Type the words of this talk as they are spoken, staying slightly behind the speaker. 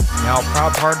now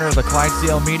proud partner of the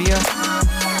Clydesdale Media.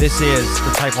 This is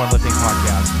the Type 1 Lifting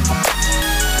Podcast.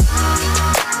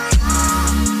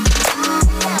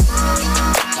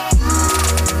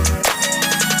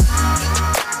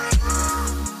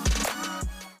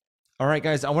 All right,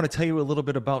 guys, I want to tell you a little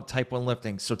bit about Type 1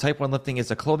 Lifting. So Type 1 Lifting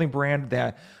is a clothing brand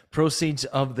that proceeds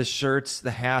of the shirts,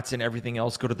 the hats, and everything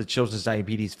else go to the Children's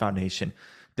Diabetes Foundation.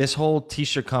 This whole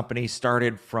t-shirt company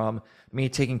started from me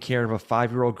taking care of a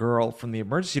 5-year-old girl from the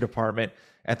emergency department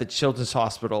at the Children's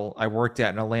Hospital I worked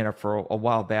at in Atlanta for a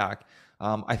while back.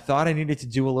 I thought I needed to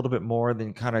do a little bit more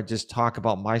than kind of just talk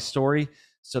about my story.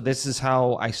 So this is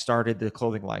how I started the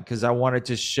clothing line, because I wanted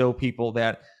to show people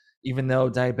that even though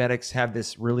diabetics have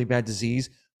this really bad disease,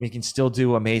 we can still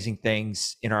do amazing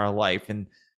things in our life, and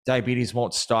diabetes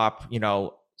won't stop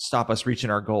us reaching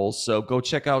our goals. So go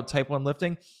check out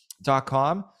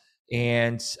type1lifting.com.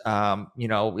 And,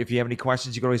 if you have any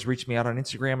questions, you can always reach me out on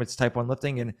Instagram. It's Type 1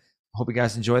 Lifting, and hope you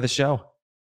guys enjoy the show.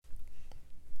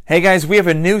 Hey guys, we have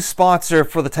a new sponsor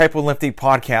for the Type 1 Lifting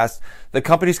podcast. The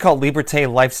company's called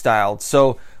Liberté Lifestyle.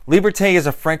 So Liberté is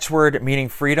a French word meaning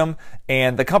freedom,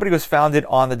 and the company was founded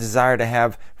on the desire to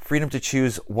have freedom to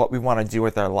choose what we want to do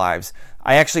with our lives.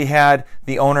 I actually had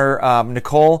the owner,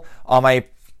 Nicole, on my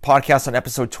podcast on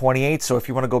episode 28, so if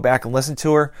you want to go back and listen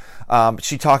to her,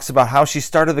 she talks about how she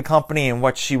started the company and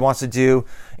what she wants to do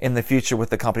in the future with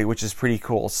the company, which is pretty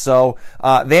cool. So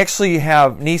they actually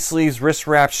have knee sleeves, wrist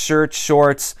wraps, shirts,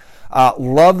 shorts.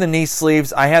 Love the knee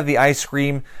sleeves. I have the ice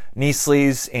cream knee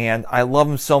sleeves, and I love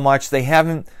them so much. The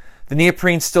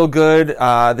neoprene's still good.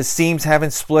 The seams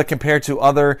haven't split compared to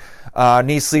other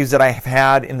knee sleeves that I have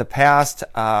had in the past,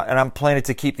 and I'm planning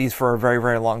to keep these for a very,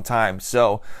 very long time.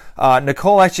 So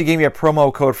Nicole actually gave me a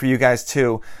promo code for you guys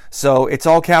too. So it's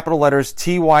all capital letters,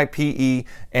 TYPE,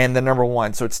 and the number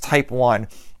 1. So it's Type 1.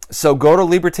 So go to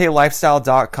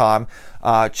libertelifestyle.com,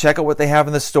 check out what they have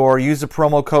in the store, use the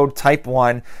promo code Type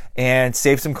 1, and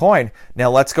save some coin.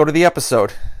 Now let's go to the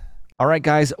episode. All right,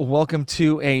 guys, welcome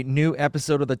to a new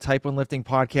episode of the Type 1 Lifting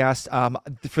Podcast.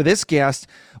 For this guest,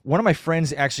 one of my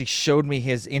friends actually showed me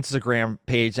his Instagram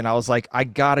page, and I was like, I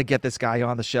got to get this guy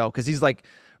on the show, because he's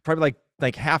probably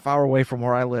half hour away from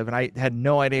where I live, and I had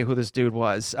no idea who this dude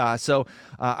was. So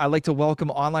I'd like to welcome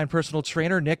online personal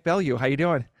trainer Nick Belyew. How you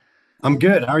doing? I'm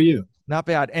good. How are you? Not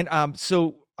bad. And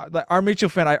so our mutual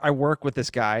friend, I work with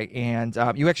this guy, and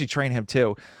you actually train him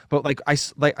too. But I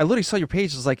literally saw your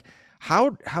page. I was like,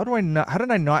 how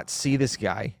did I not see this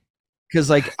guy? Because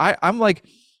I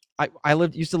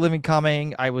used to live in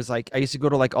Cumming. I used to go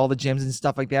to all the gyms and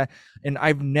stuff like that, and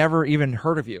I've never even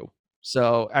heard of you.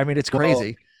 So I mean, it's crazy.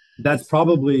 Well, that's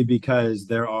probably because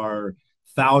there are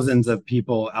thousands of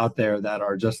people out there that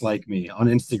are just like me on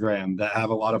Instagram that have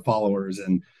a lot of followers,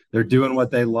 and they're doing what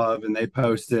they love and they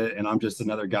post it, and I'm just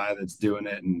another guy that's doing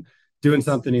it and doing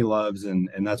something he loves, and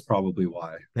that's probably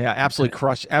why. Yeah,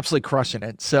 absolutely crushing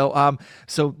it. So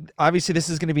so obviously this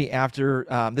is going to be after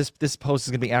this post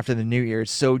is going to be after the New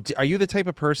Year's. So are you the type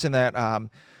of person that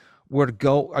would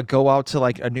go out to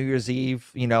a New Year's Eve,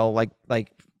 like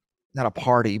not a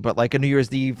party, but a New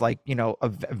Year's Eve,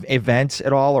 event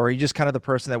at all? Or are you just kind of the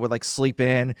person that would sleep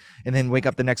in and then wake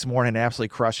up the next morning and absolutely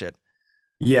crush it?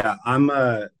 Yeah, I'm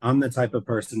the type of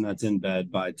person that's in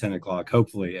bed by 10 o'clock,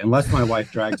 hopefully, unless my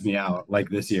wife drags me out like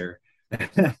this year.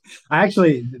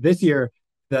 This year,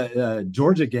 the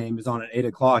Georgia game is on at 8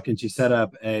 o'clock, and she set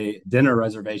up a dinner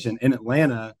reservation in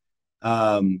Atlanta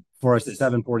for us at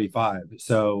 7:45.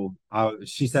 So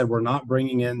she said, we're not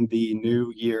bringing in the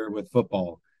new year with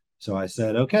football. So I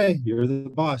said, okay, you're the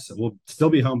boss. We'll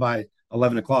still be home by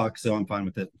 11 o'clock, so I'm fine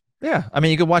with it. Yeah, I mean,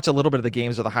 you can watch a little bit of the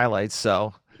games or the highlights.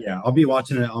 So yeah, I'll be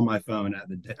watching it on my phone at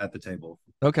the table.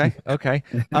 Okay.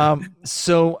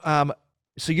 So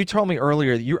you told me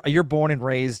earlier you're born and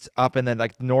raised up in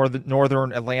the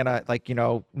northern Atlanta,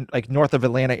 north of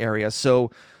Atlanta area.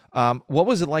 So what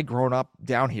was it like growing up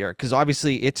down here? Because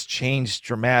obviously it's changed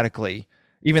dramatically,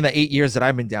 even the 8 years that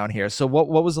I've been down here. So what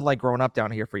was it like growing up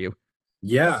down here for you?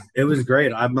 Yeah, it was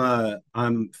great.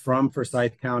 I'm from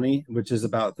Forsyth County, which is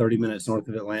about 30 minutes north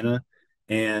of Atlanta,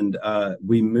 and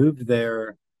we moved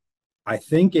there, I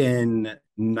think, in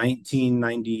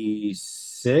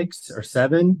 1996 or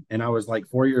 7, and I was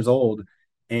 4 years old.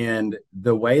 And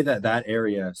the way that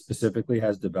area specifically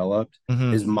has developed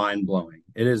is mind blowing.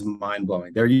 It is mind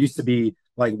blowing. There used to be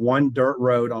one dirt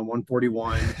road on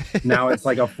 141. Now it's a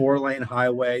 4-lane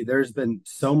highway. There's been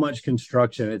so much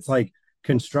construction. It's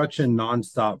construction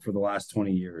nonstop for the last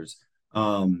 20 years.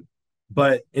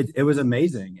 But it was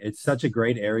amazing. It's such a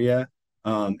great area.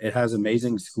 It has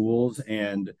amazing schools,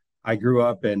 and I grew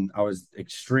up and I was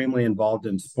extremely involved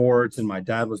in sports, and my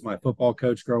dad was my football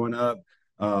coach growing up.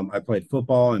 I played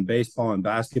football and baseball and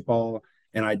basketball,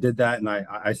 and I did that. And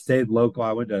I stayed local.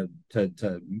 I went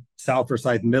to South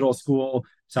Forsyth Middle School,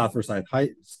 South Forsyth High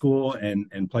School,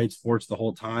 and played sports the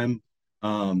whole time.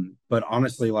 But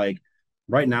honestly, like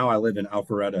right now, I live in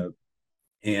Alpharetta,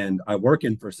 and I work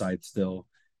in Forsyth still.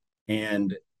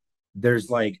 And there's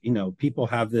like, people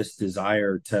have this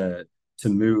desire to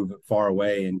move far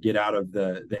away and get out of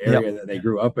the Yep. area that they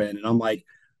grew up in. And I'm like,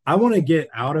 I want to get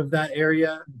out of that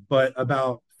area, but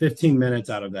about 15 minutes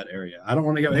out of that area. I don't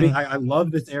want to go any. Mhm. I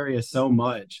love this area so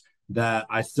much that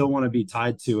I still want to be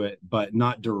tied to it, but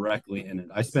not directly in it.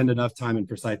 I spend enough time in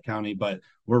Forsyth County, but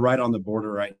we're right on the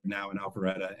border right now in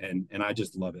Alpharetta, and I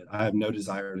just love it. I have no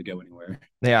desire to go anywhere.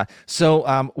 Yeah. So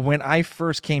when I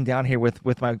first came down here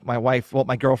with my wife, well,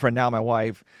 my girlfriend now, my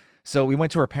wife, so we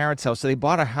went to her parents' house. So they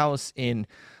bought a house in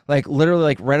like literally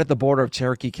like right at the border of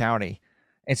Cherokee County.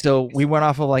 And so we went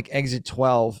off of like exit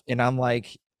 12 and I'm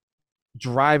like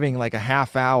driving like a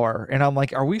half hour and I'm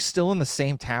like, are we still in the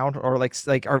same town? Or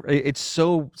it's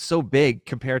so big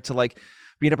compared to like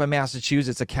being up in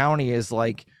Massachusetts. A county is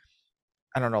like,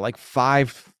 I don't know, like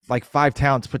five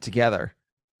towns put together.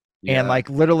 And Yeah,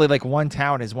 like literally like one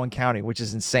town is one county, which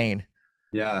is insane.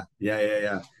 yeah.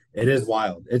 It is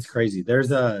wild. It's crazy.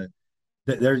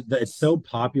 It's so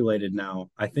populated now.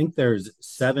 I think there's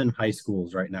 7 high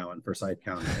schools right now in Forsyth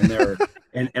County,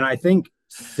 and and I think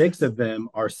 6 of them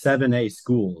are 7A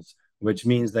schools, which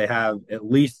means they have at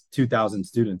least 2,000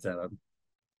 students at them.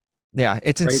 Yeah,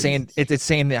 it's Crazy. insane. It's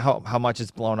insane that how much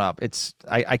it's blown up.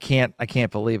 I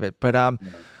can't believe it. But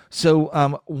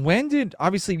Yeah. when did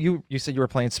obviously you said you were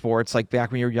playing sports like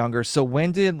back when you were younger. So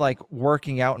when did like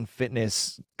working out and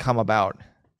fitness come about?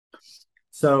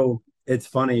 So it's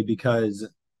funny because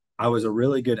I was a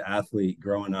really good athlete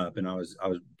growing up, and I was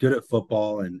good at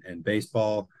football and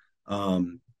baseball.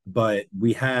 But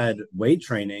we had weight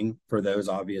training for those,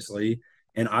 obviously,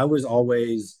 and I was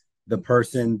always the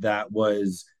person that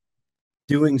was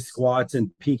doing squats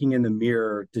and peeking in the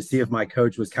mirror to see if my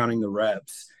coach was counting the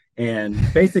reps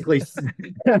and basically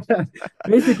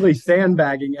basically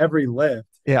sandbagging every lift.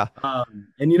 Yeah.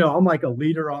 And I'm like a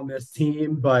leader on this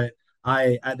team, but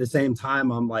I at the same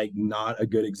time I'm like not a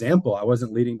good example. I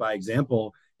wasn't leading by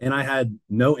example, and I had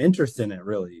no interest in it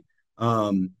really.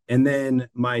 And then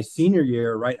my senior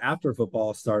year, right after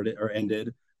football started or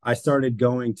ended, I started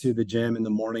going to the gym in the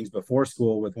mornings before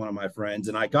school with one of my friends,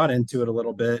 and I got into it a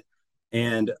little bit.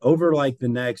 And over like the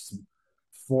next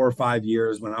 4 or 5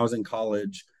 years when I was in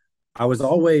college, I was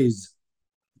always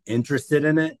interested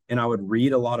in it, and I would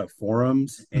read a lot of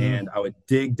forums Hmm. and I would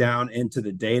dig down into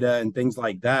the data and things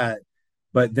like that.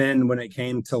 But then when it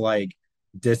came to like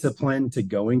discipline to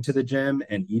going to the gym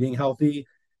and eating healthy,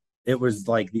 it was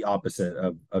like the opposite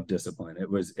of discipline.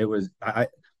 I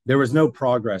there was no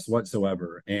progress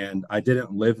whatsoever, and I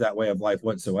didn't live that way of life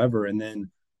whatsoever. And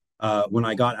then when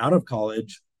I got out of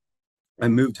college, I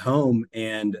moved home,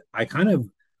 and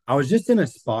I was just in a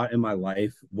spot in my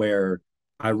life where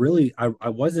I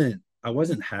wasn't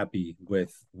happy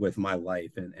with my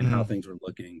life and how Hmm. things were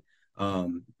looking.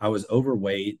 I was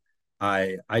overweight.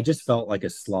 I just felt like a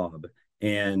slob,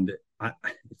 and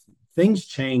things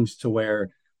changed to where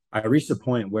I reached a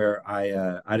point where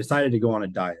I decided to go on a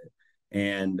diet,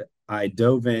 and I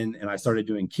dove in and I started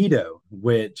doing keto,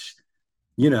 which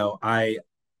you know I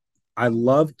I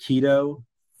love keto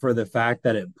for the fact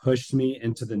that it pushed me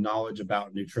into the knowledge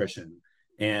about nutrition.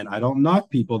 And I don't knock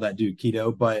people that do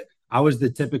keto, but I was the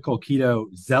typical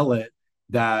keto zealot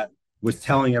that was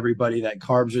telling everybody that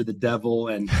carbs are the devil,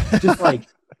 and just like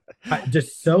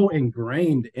just so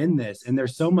ingrained in this. And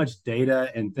there's so much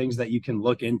data and things that you can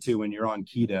look into when you're on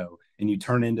keto and you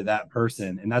turn into that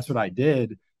person. And that's what I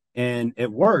did. And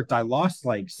it worked. I lost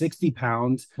like 60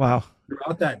 pounds Wow.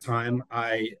 throughout that time.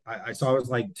 So I was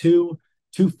like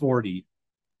 240,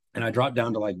 and I dropped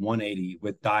down to like 180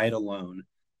 with diet alone.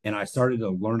 And I started to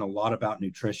learn a lot about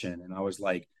nutrition, and I was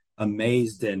like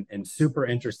amazed and super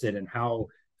interested in how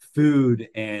food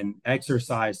and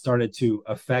exercise started to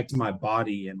affect my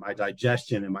body and my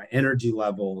digestion and my energy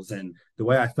levels and the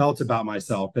way I felt about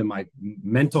myself and my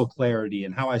mental clarity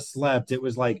and how I slept. It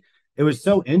was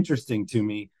so interesting to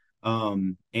me.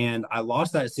 And I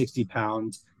lost that 60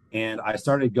 pounds, and I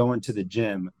started going to the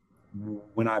gym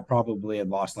when I probably had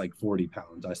lost like 40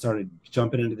 pounds. I started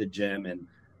jumping into the gym, and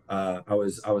I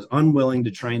was unwilling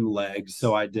to train legs,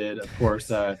 so I did. Of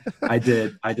course, I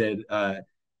did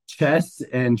chest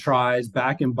and tries,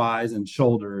 back and bis and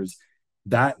shoulders.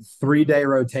 That 3 day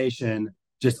rotation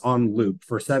just on loop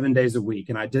for 7 days a week,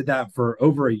 and I did that for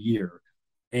over a year,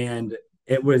 and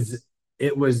it was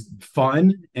it was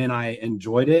fun, and I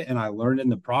enjoyed it, and I learned in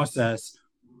the process.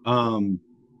 Um,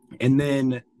 And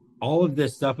then all of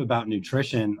this stuff about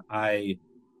nutrition, I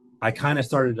kind of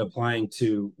started applying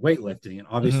to weightlifting. And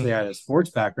obviously, I Hmm. had a sports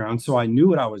background, so I knew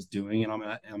what I was doing, and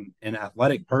I'm an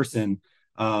athletic person.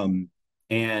 Um,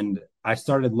 and I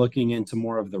started looking into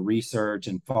more of the research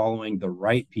and following the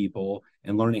right people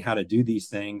and learning how to do these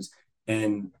things.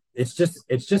 And it's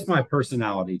just my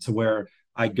personality to where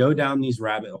I go down these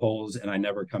rabbit holes and I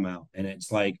never come out. And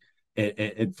it's like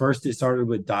at first it started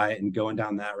with diet and going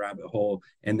down that rabbit hole,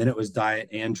 and then it was diet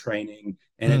and training,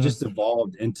 and it Hmm. just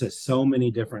evolved into so many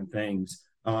different things.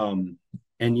 And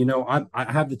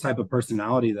I have the type of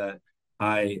personality that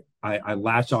I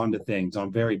latch on to things.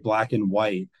 I'm very black and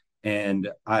white, and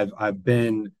I've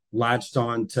been latched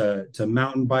on to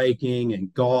mountain biking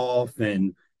and golf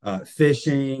and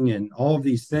fishing and all of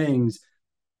these things,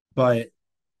 but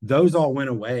those all went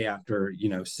away after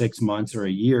 6 months or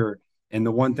a year, and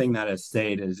the one thing that has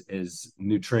stayed is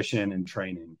nutrition and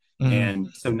training. Hmm. And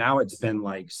so now it's been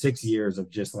like 6 years of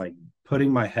just like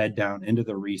putting my head down into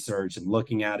the research and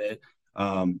looking at it,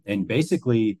 and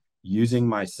basically using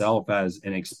myself as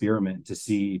an experiment to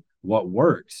see what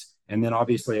works, and then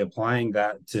obviously applying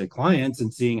that to clients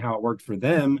and seeing how it worked for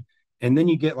them. And then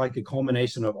you get like a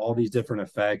culmination of all these different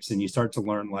effects, and you start to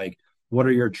learn like what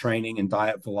are your training and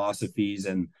diet philosophies.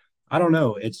 And I don't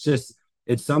know,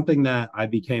 it's something that I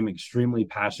became extremely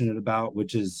passionate about,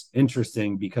 which is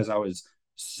interesting because I was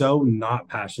so not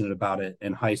passionate about it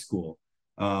in high school.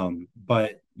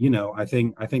 But I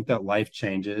think that life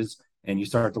changes and you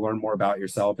start to learn more about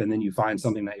yourself, and then you find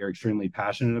something that you're extremely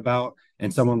passionate about,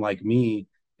 and someone like me,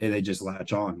 they just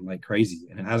latch on like crazy,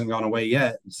 and it hasn't gone away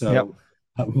yet. Yep. So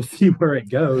we'll see where it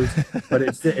goes. But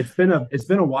it's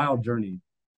been a wild journey.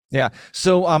 Yeah.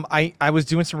 So I was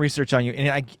doing some research on you,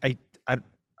 and I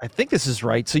I think this is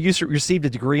right. So you received a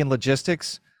degree in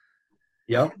logistics,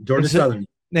 Yep, and Georgia so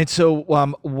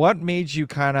Southern. what made you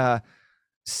kind of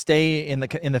stay in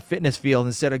the fitness field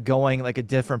instead of going like a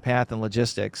different path in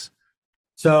logistics?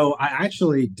 So I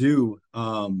actually do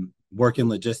work in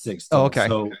logistics Oh, still. okay.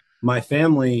 So my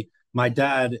family, my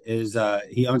dad is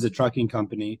he owns a trucking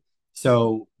company.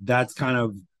 So that's kind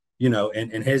of,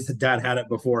 and his dad had it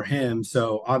before him.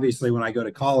 So obviously when I go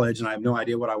to college and I have no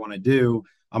idea what I want to do,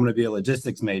 I'm going to be a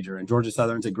logistics major. And Georgia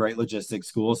Southern's a great logistics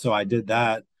school. So I did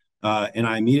that. And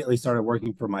I immediately started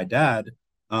working for my dad.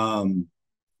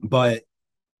 But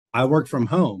I work from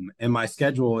home and my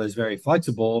schedule is very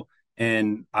flexible,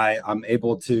 and I'm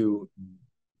able to,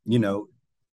 you know,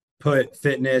 put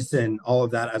fitness and all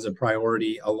of that as a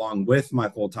priority along with my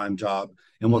full-time job.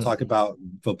 And we'll Mhm. talk about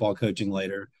football coaching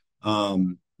later.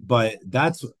 But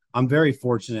I'm very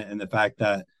fortunate in the fact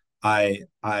that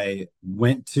I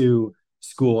went to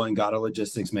school and got a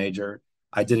logistics major.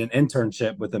 I did an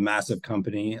internship with a massive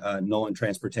company, Nolan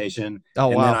Transportation,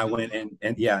 Oh, and then wow. I went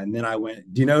and yeah, and then I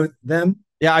went. Do you know them?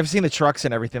 Yeah, I've seen the trucks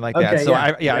and everything like that. Okay, So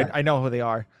yeah, yeah. I know who they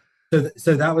are.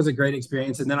 So that was a great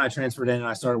experience. And then I transferred in and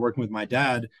I started working with my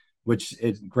dad, which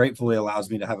it gratefully allows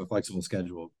me to have a flexible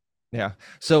schedule. Yeah.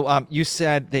 So you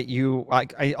said that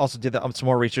I also did some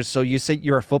more research. So you said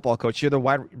you're a football coach. You're the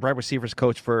wide receivers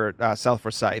coach for South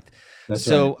Forsyth. That's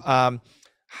right. So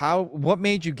how what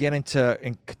made you get into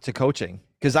coaching?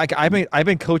 Because I've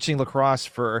been coaching lacrosse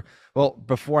for, well,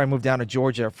 before I moved down to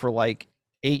Georgia for like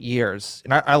 8 years,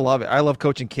 and I love it. I love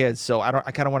coaching kids. So I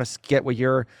kind of want to get what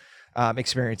your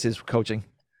experience is coaching.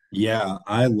 Yeah,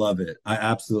 I love it. I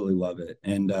absolutely love it.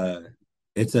 And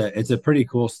it's a pretty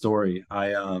cool story.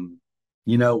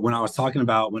 When I was talking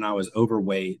about when I was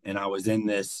overweight and I was in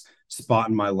this spot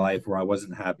in my life where I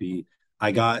wasn't happy,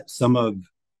 I got some of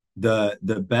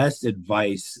the best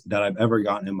advice that I've ever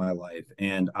gotten in my life.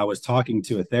 And I was talking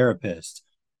to a therapist,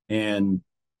 and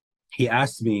he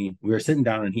asked me, we were sitting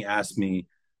down and he asked me,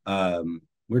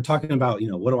 we were talking about,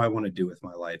 what do I want to do with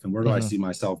my life and where do I Hmm. see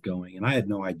myself going? And I had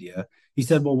no idea. He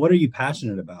said, well, what are you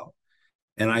passionate about?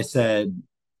 And I said,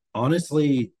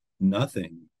 honestly,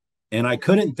 nothing. And I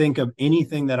couldn't think of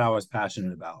anything that I was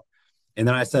passionate about. And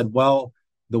then I said, well,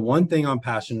 the one thing I'm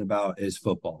passionate about is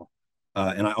football.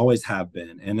 And I always have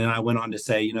been. And then I went on to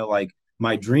say, like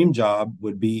my dream job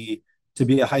would be to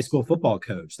be a high school football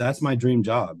coach. That's my dream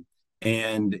job.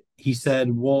 And he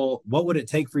said, well, what would it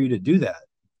take for you to do that?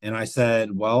 And I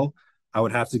said, well, I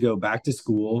would have to go back to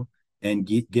school and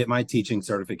get my teaching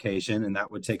certification. And that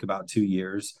would take about 2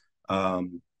 years.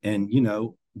 And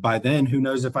by then, who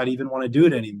knows if I'd even want to do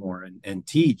it anymore and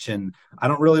teach. And I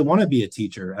don't really want to be a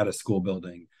teacher at a school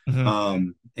building. Hmm.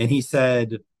 And he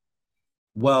said,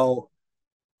 well,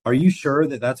 are you sure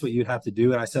that that's what you'd have to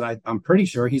do? And I said, I'm pretty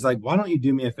sure. He's like, why don't you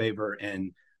do me a favor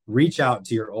and reach out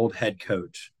to your old head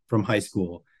coach from high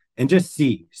school and just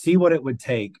see what it would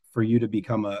take for you to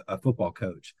become a football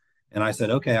coach. And I said,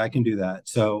 okay, I can do that.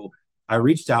 So I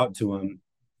reached out to him.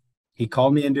 He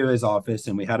called me into his office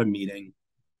and we had a meeting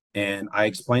and I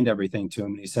explained everything to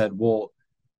him. And he said, well,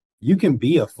 you can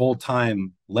be a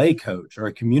full-time lay coach or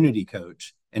a community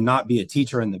coach and not be a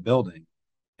teacher in the building.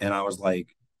 And I was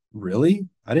like, really?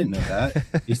 I didn't know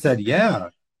that. He said, yeah,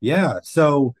 yeah.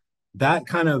 So that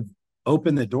kind of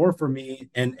opened the door for me.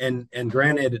 And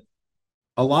granted,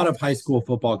 a lot of high school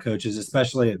football coaches,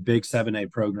 especially at big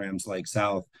 7A programs like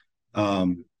South,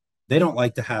 um, they don't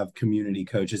like to have community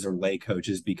coaches or lay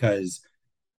coaches because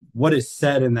what is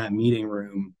said in that meeting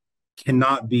room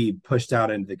cannot be pushed out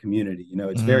into the community. You know,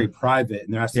 it's very Hmm. private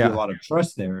and there has to be a Yeah. lot of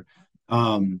trust there.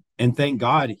 And thank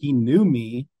God he knew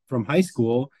me from high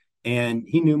school and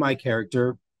he knew my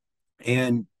character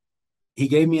and he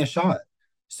gave me a shot.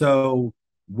 So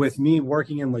with me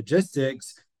working in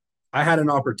logistics, I had an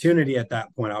opportunity at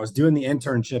that point. I was doing the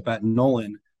internship at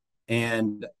Nolan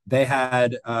and they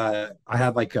had I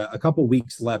had like a couple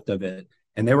weeks left of it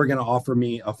and they were going to offer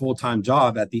me a full-time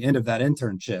job at the end of that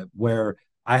internship where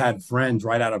I had friends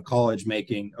right out of college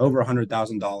making over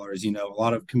 $100,000, you know, a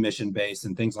lot of commission based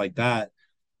and things like that.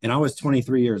 And I was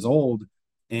 23 years old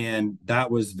and that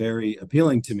was very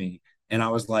appealing to me. And I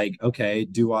was like, okay,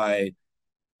 do I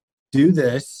do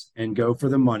this and go for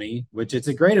the money, which it's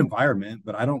a great environment,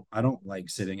 but I don't like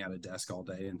sitting at a desk all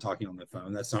day and talking on the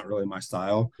phone. That's not really my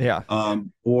style. Yeah.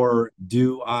 Or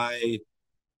do I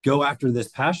go after this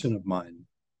passion of mine?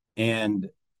 And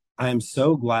I am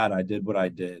so glad I did what I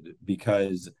did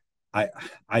because I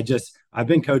I've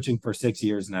been coaching for 6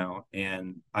 years now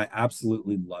and I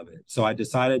absolutely love it. So I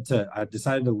decided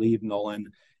to leave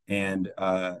Nolan and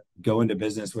go into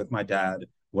business with my dad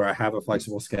where I have a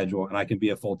flexible schedule and I can be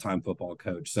a full-time football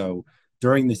coach. So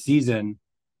during the season,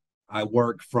 I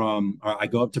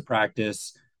go up to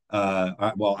practice.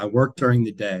 I work during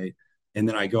the day and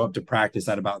then I go up to practice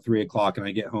at about 3 o'clock and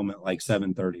I get home at like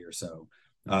 7:30 or so.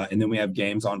 And then we have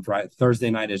games on Friday.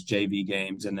 Thursday night is JV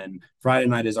games, and then Friday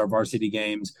night is our varsity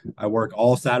games. I work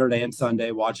all Saturday and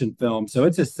Sunday watching film, so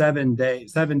it's a 7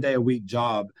 day a week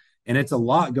job, and it's a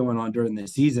lot going on during the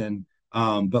season.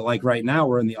 But like right now,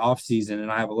 we're in the off season,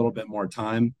 and I have a little bit more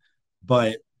time.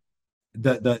 But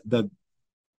the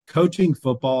coaching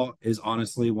football is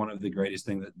honestly one of the greatest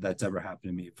things that's ever happened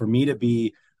to me. For me to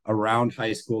be around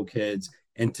high school kids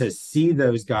and to see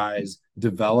those guys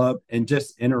develop and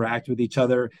just interact with each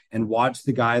other and watch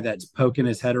the guy that's poking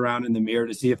his head around in the mirror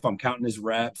to see if I'm counting his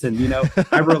reps. And, you know,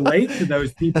 I relate to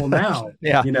those people now,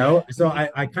 Yeah. you know, so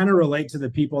I kind of relate to the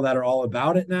people that are all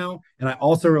about it now. And I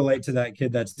also relate to that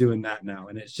kid that's doing that now.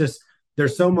 And it's just,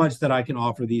 there's so much that I can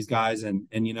offer these guys. And,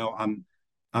 you know,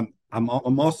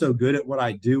 I'm also good at what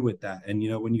I do with that. And you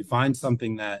know, when you find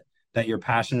something that you're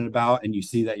passionate about and you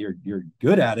see that you're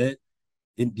good at it,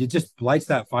 it just lights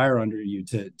that fire under you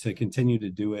to continue to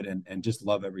do it and just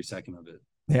love every second of it.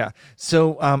 Yeah.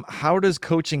 So, how does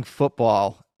coaching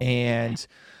football and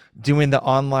doing the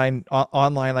online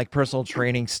like personal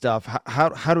training stuff,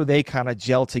 how do they kind of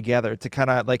gel together to kind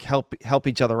of like help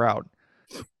each other out?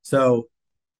 So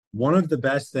one of the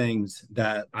best things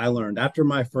that I learned after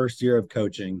my first year of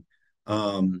coaching,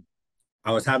 um,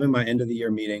 I was having my end of the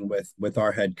year meeting with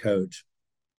our head coach,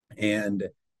 and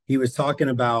he was talking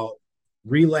about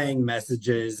relaying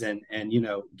messages and you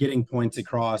know getting points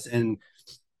across and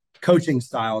coaching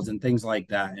styles and things like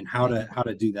that and how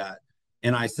to do that.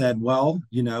 And I said, well,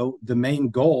 you know, the main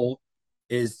goal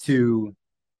is to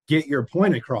get your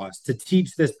point across, to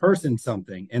teach this person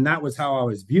something. And that was how I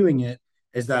was viewing it,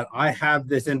 is that I have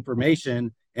this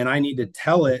information and I need to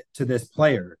tell it to this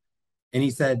player. And he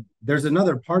said, there's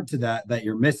another part to that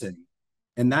you're missing.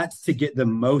 And that's to get the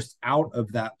most out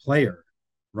of that player.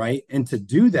 Right. And to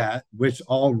do that, which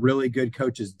all really good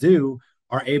coaches do,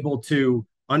 are able to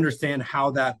understand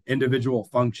how that individual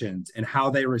functions and how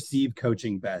they receive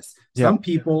coaching best. Yep. Some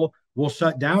people will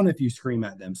shut down if you scream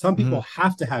at them. Some Hmm. people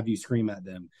have to have you scream at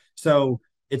them. So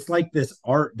it's like this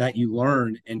art that you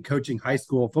learn in coaching high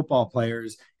school football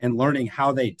players and learning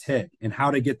how they tick and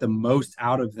how to get the most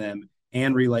out of them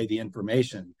and relay the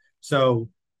information. So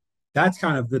that's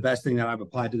kind of the best thing that I've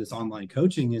applied to this online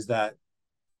coaching, is that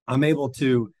I'm able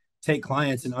to take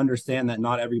clients and understand that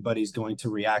not everybody's going to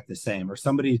react the same, or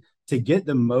somebody to get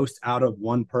the most out of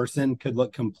one person could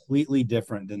look completely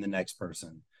different than the next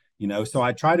person. You know, so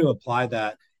I try to apply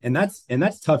that, and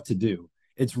that's tough to do.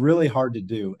 It's really hard to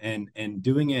do, and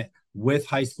doing it with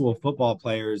high school football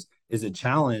players is a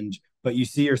challenge, but you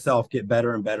see yourself get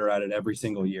better and better at it every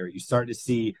single year. You start to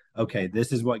see, okay,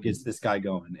 this is what gets this guy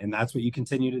going, and that's what you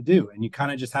continue to do. And you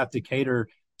kind of just have to cater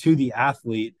to the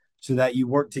athlete so that you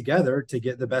work together to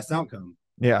get the best outcome.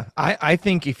 Yeah. I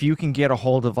think if you can get a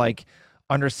hold of like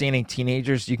understanding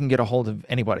teenagers, you can get a hold of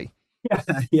anybody. Yeah,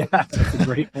 yeah, that's a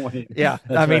great point. Yeah, I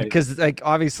That's mean, right. because like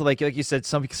obviously, like you said,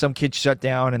 some kids shut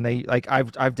down, and they like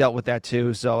I've dealt with that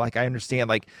too. So like I understand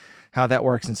like how that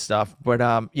works and stuff. But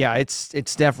yeah,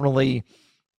 it's definitely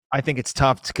I think it's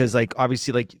tough because like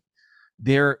obviously like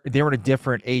they're in a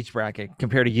different age bracket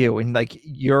compared to you, and like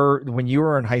you're when you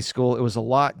were in high school, it was a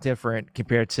lot different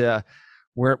compared to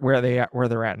where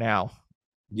they're at now.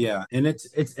 Yeah, and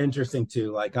it's interesting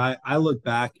too. Like I look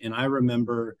back and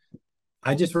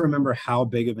I just remember how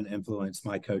big of an influence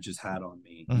my coaches had on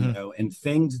me, Hmm. and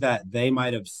things that they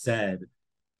might have said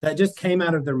that just came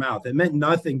out of their mouth. It meant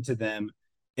nothing to them.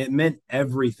 It meant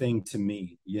everything to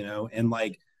me. And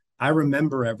like I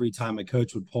remember every time a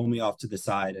coach would pull me off to the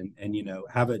side and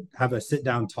have a sit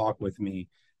down talk with me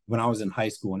when I was in high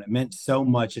school. And it meant so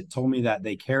much. It told me that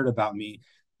they cared about me.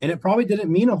 And it probably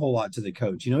didn't mean a whole lot to the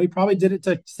coach. He probably did it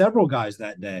to several guys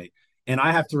that day. And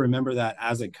I have to remember that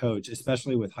as a coach,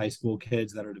 especially with high school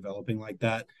kids that are developing like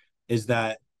that, is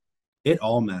that it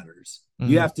all matters.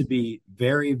 You Hmm. have to be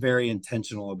very, very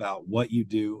intentional about what you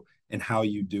do and how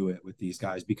you do it with these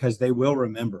guys because they will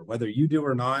remember whether you do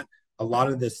or not. A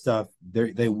lot of this stuff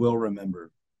they will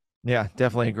remember. Yeah,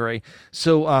 definitely agree.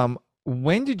 So,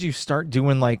 when did you start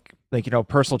doing like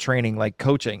personal training, like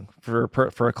coaching for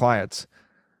clients?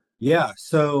 Yeah,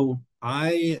 so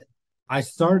I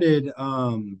started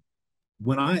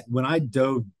when I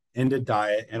dove into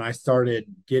diet and I started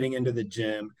getting into the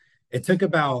gym. It took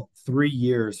about 3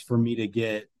 years for me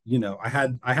to I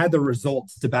had the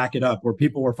results to back it up where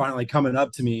people were finally coming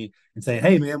up to me and saying,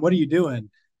 "Hey man, what are you doing?"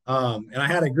 And I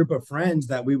had a group of friends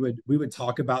that we would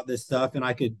talk about this stuff, and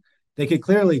they could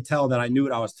clearly tell that I knew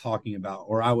what I was talking about,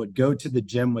 or I would go to the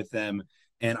gym with them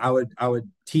and I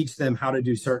would teach them how to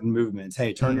do certain movements.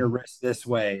 Hey, turn Mm. your wrist this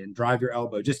way and drive your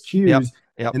elbow, just Yep. cues.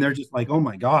 Yep. And they're just like, oh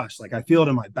my gosh, like I feel it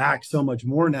in my back so much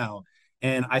more now.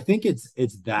 And I think it's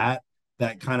that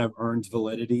kind of earns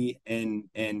validity and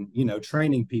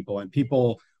training people and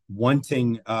people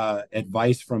wanting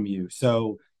advice from you.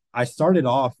 So I started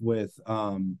off with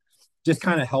just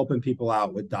kind of helping people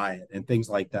out with diet and things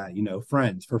like that,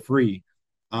 friends for free.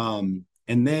 And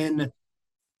then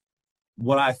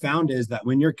what I found is that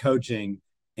when you're coaching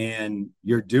and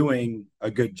you're doing a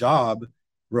good job,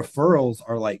 referrals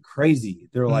are like crazy.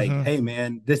 They're like, Hmm. "Hey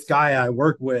man, this guy I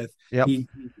work with, Yep.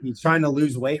 he's trying to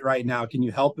lose weight right now. Can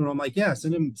you help him?" I'm like, "Yeah,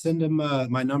 send him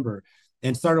my number."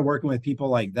 And started working with people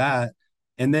like that.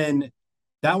 And then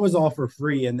that was all for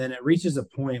free. And then it reaches a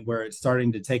point where it's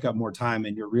starting to take up more time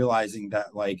and you're realizing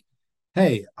that like,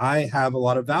 hey, I have a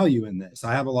lot of value in this.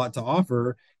 I have a lot to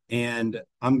offer and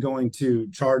I'm going to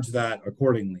charge that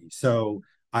accordingly. So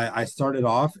I started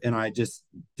off and I just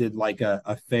did like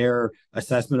a fair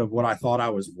assessment of what I thought I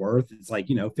was worth. It's like,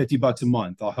 $50 a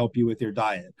month. I'll help you with your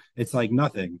diet. It's like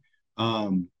nothing.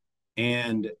 Um,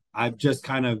 and I've just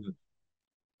kind of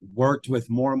worked with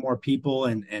more and more people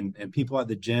and people at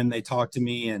the gym. They talk to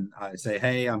me and I say,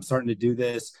 hey, I'm starting to do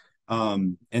this.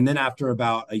 And then after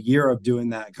about a year of doing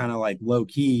that kind of like low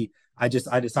key, I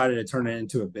decided to turn it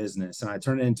into a business and I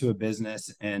turned it into a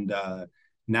business and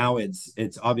now it's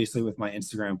obviously with my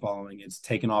Instagram following, it's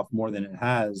taken off more than it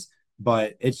has,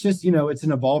 but it's just it's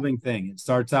an evolving thing. It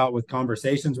starts out with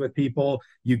conversations with people,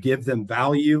 you give them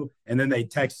value, and then they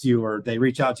text you or they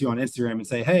reach out to you on Instagram and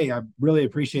say, hey, I really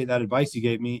appreciate that advice you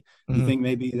gave me. You Hmm. think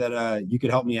maybe that you could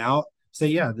help me out? Say,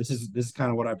 yeah, this is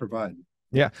kind of what I provide.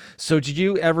 Yeah. So, did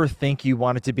you ever think you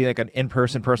wanted to be like an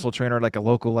in-person personal trainer, like a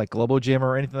local, like Globo gym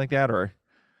or anything like that? Or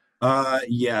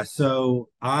Yeah, so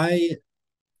I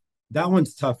that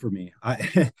one's tough for me.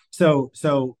 I so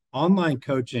online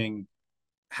coaching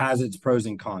has its pros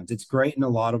and cons. It's great in a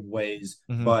lot of ways,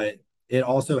 hmm. but it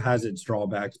also has its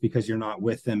drawbacks because you're not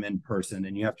with them in person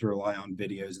and you have to rely on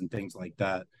videos and things like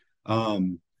that.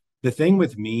 Um, the thing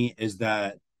with me is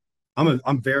that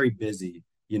I'm very busy.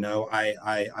 I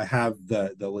have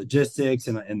the logistics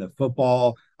and the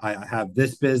football. I have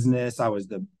this business. I was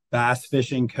the bass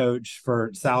fishing coach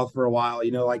for South for a while.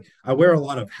 Like I wear a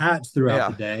lot of hats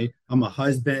throughout the Yeah. day. I'm a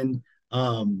husband.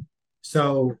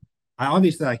 So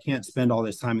I can't spend all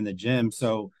this time in the gym.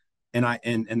 So and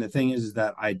the thing is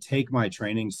that I take my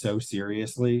training so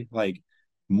seriously, like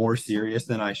more serious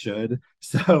than I should.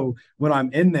 So when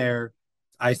I'm in there,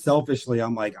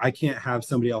 I'm like, I can't have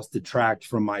somebody else detract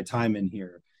from my time in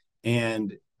here.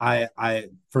 And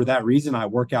for that reason, I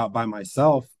work out by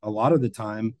myself a lot of the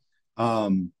time.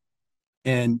 Um,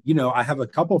 and I have a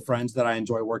couple friends that I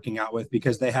enjoy working out with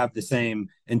because they have the same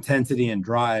intensity and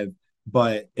drive,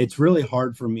 but it's really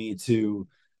hard for me to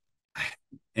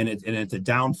it's a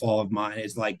downfall of mine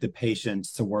is like the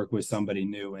patience to work with somebody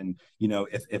new. And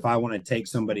if I want to take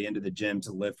somebody into the gym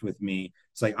to lift with me,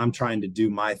 it's like I'm trying to do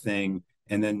my thing,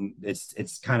 and then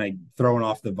it's kind of throwing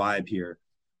off the vibe here.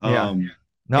 Yeah. um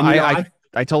No, and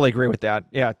I totally agree with that.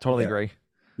 Yeah, totally yeah, agree.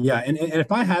 yeah, and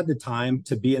if I had the time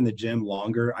to be in the gym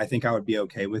longer, I think I would be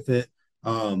okay with it.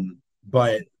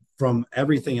 But from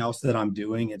everything else that I'm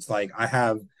doing, it's like I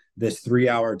have this 3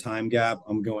 hour time gap.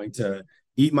 I'm going to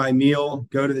eat my meal,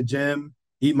 go to the gym,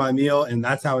 eat my meal, and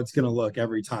that's how it's going to look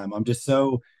every time. I'm just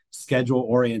so schedule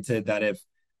oriented that if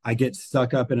I get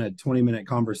stuck up in a 20-minute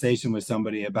conversation with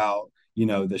somebody about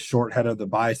the short head of the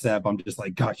bicep, I'm just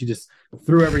like, gosh, you just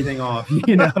threw everything off,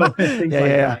 Yeah, things yeah,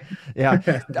 like yeah,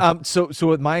 that. yeah. So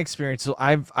with my experience, so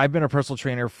I've been a personal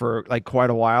trainer for like quite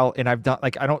a while, and I've done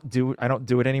like I don't do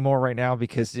it anymore right now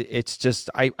because it's just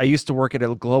I used to work at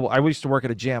a global. I used to work at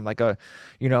a gym like a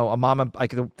mom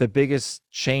like the biggest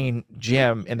chain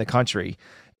gym in the country,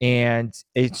 and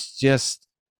it's just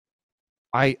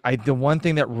I the one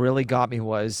thing that really got me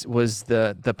was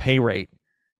the pay rate.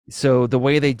 So the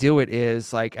way they do it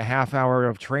is like a half hour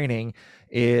of training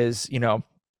is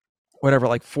whatever,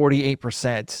 like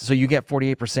 48%. So you get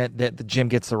 48%, that the gym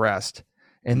gets the rest.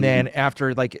 And then Mhm.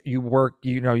 after like you work,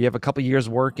 you have a couple years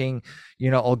working,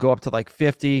 it'll go up to like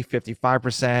 50,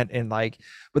 55%. And like,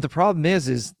 but the problem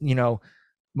is,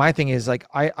 my thing is like,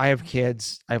 I have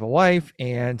kids, I have a wife,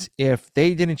 and if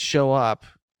they didn't show up,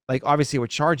 like obviously I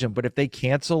would charge them, but if they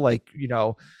cancel like,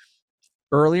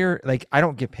 earlier, like I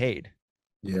don't get paid.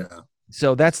 Yeah.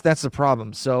 So that's the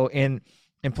problem. So and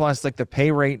plus like the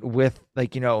pay rate with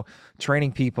like,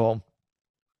 training people,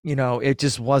 it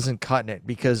just wasn't cutting it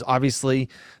because obviously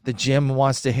the gym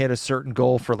wants to hit a certain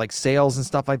goal for like sales and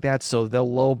stuff like that. So they'll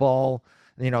lowball,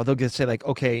 they'll just say like,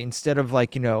 okay, instead of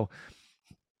like,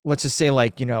 let's just say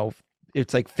like,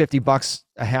 it's like $50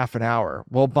 a half an hour,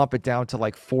 we'll bump it down to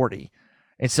like 40.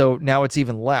 And so now it's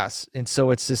even less. And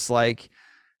so it's just like,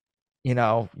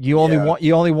 Yeah. you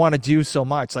only want to do so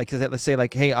much. Like, let's say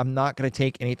like, hey, I'm not going to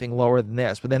take anything lower than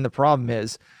this. But then the problem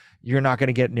is you're not going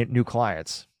to get new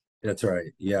clients. That's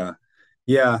right. Yeah.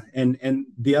 Yeah. And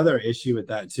the other issue with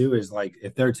that too is like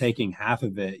if they're taking half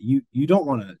of it, you don't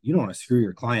want to screw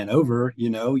your client over,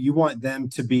 you want them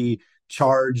to be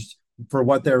charged for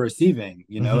what they're receiving,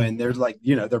 Hmm. and there's like,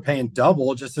 they're paying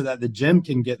double just so that the gym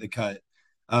can get the cut.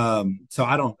 So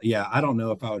I don't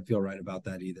know if I would feel right about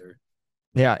that either.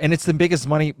 Yeah, and it's the biggest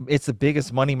money. It's the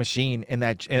biggest money machine in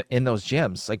in those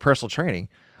gyms, like personal training.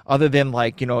 Other than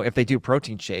like if they do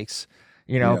protein shakes,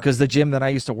 Yeah. because the gym that I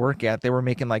used to work at, they were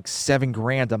making like 7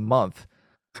 grand a month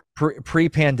pre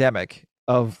pandemic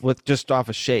of with just off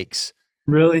of shakes.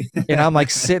 Really? And I'm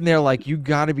like sitting there like, you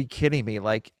got to be kidding me.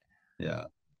 Like, Yeah.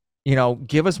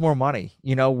 give us more money.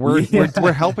 We're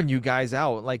Yeah. helping you guys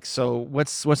out. Like, so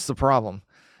what's the problem?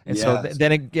 And so Yeah.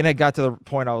 then it got to the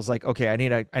point I was like, okay, I need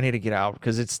to get out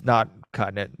because it's not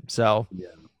cutting it. So Yeah.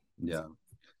 Yeah.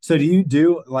 So do you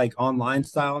do like online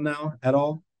style now at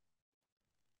all?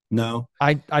 No.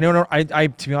 I don't know. I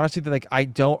to be honest with you, like I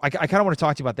kind of want to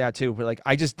talk to you about that too, but like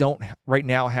I just don't right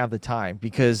now have the time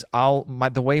because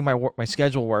the way my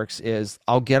schedule works is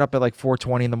I'll get up at like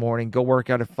 4:20 in the morning, go work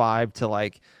out at 5 to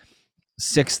like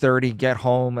 6:30, get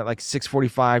home at like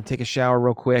 6:45, take a shower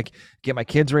real quick, get my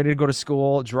kids ready to go to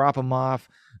school, drop them off,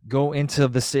 go into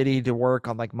the city to work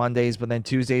on like Mondays, but then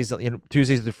Tuesdays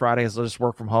to Fridays I'll just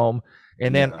work from home.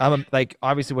 And then Yeah. I'm like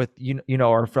obviously with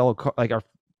our fellow like our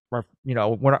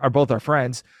one our both our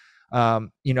friends,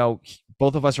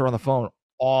 both of us are on the phone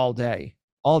all day,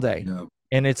 all day. Yeah.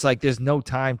 And it's like there's no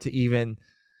time to even,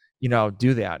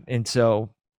 do that. And so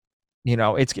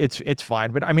it's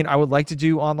fine. But I mean, I would like to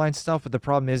do online stuff, but the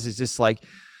problem is just like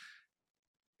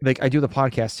I do the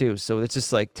podcast too, so it's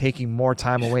just like taking more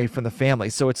time away from the family.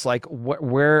 So it's like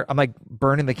where I'm like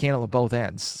burning the candle at both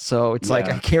ends. So it's like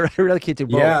Yeah. I really can't do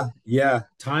both. Yeah. Yeah.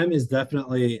 Time is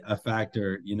definitely a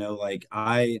factor. Like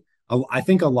I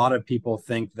think a lot of people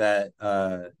think that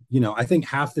I think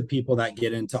half the people that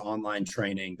get into online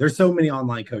training, there's so many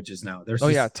online coaches now. Oh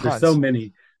yeah, There's so tons.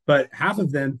 many, but half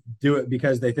of them do it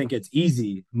because they think it's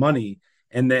easy money.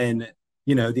 And then,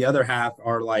 the other half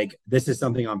are like, this is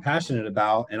something I'm passionate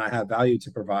about and I have value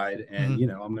to provide. And, Hmm.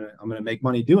 I'm gonna make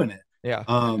money doing it. Yeah.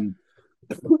 Um,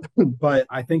 but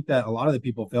I think that a lot of the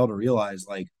people fail to realize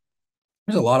like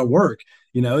there's a lot of work.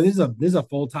 This is a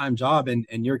full-time job, and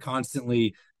you're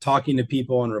constantly talking to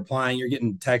people and replying. You're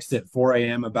getting texts at 4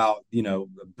 a.m. about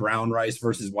brown rice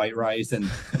versus white rice and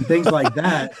things like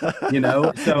that.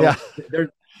 Yeah. So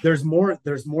there's more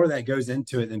that goes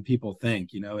into it than people think.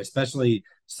 Especially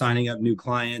signing up new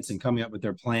clients and coming up with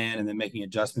their plan and then making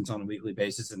adjustments on a weekly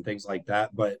basis and things like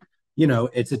that. But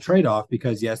it's a trade-off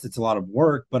because yes, it's a lot of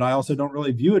work, but I also don't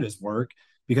really view it as work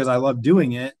because I love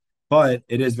doing it, but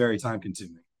it is very time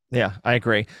consuming. Yeah, I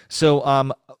agree.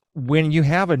 So, when you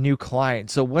have a new client,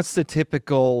 so what's the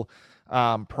typical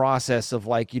process of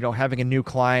like, having a new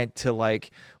client to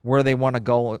like where they want to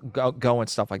go and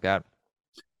stuff like that?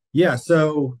 Yeah,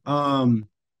 so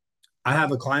I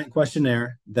have a client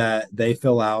questionnaire that they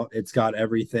fill out. It's got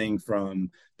everything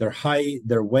from their height,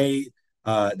 their weight,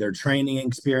 their training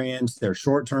experience, their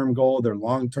short term goal, their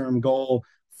long term goal,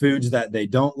 foods that they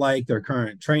don't like, their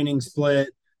current training split.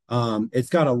 It's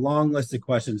got a long list of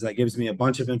questions that gives me a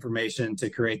bunch of information to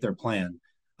create their plan.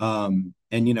 And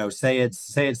say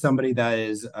it's somebody that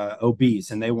is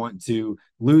obese and they want to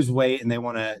lose weight and they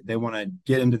want to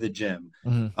get into the gym.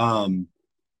 Hmm. Um,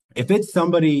 if it's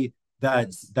somebody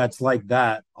that's like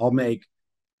that, I'll make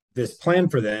this plan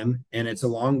for them and it's a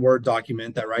long word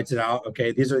document that writes it out.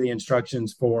 Okay, these are the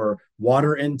instructions for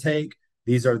water intake.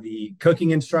 These are the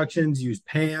cooking instructions. Use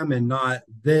Pam and not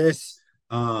this.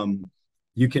 Um,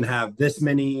 you can have this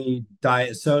many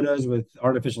diet sodas with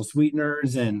artificial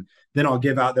sweeteners, and then I'll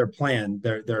give out their plan,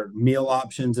 their meal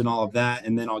options, and all of that,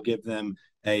 and then I'll give them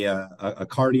a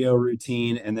cardio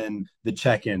routine, and then the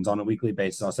check-ins on a weekly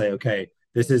basis. I'll say, okay,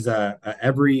 this is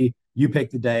every you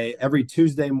pick the day. Every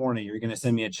Tuesday morning, you're going to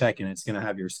send me a check-in. It's going to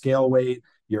have your scale weight,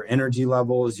 your energy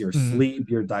levels, your Hmm. sleep,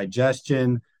 your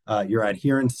digestion, your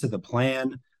adherence to the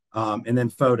plan, and then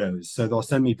photos. So they'll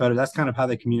send me photos. That's kind of how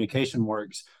the communication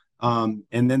works. And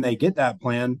then they get that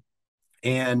plan,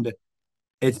 and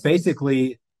it's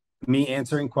basically me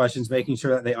answering questions, making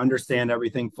sure that they understand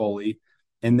everything fully,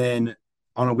 and then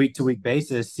on a week to week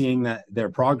basis, seeing that their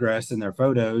progress and their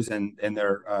photos and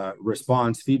their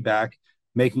response feedback,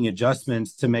 making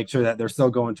adjustments to make sure that they're still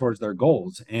going towards their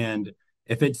goals. And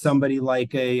if it's somebody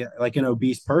like an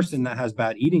obese person that has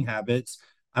bad eating habits,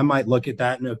 I might look at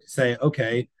that and say,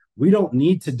 okay, we don't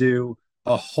need to do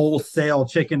a wholesale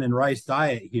chicken and rice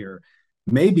diet here.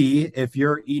 Maybe if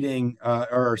you're eating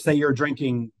or say you're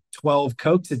drinking 12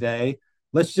 Cokes a day,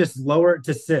 let's just lower it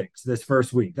to 6 this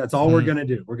first week. That's all we're Hmm. going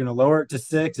to do. We're going to lower it to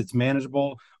 6. It's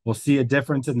manageable. We'll see a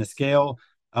difference in the scale.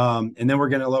 And then we're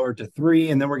going to lower it to 3.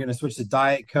 And then we're going to switch to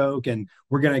Diet Coke. And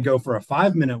we're going to go for a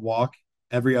 5-minute walk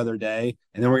every other day.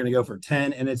 And then we're going to go for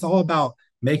 10. And it's all about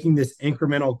making this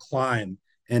incremental climb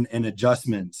and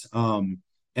adjustments. And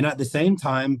at the same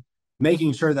time,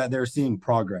 making sure that they're seeing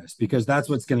progress because that's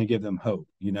what's going to give them hope.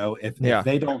 If Yeah.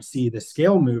 they don't see the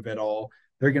scale move at all,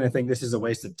 they're going to think this is a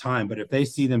waste of time. But if they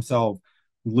see themselves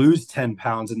lose 10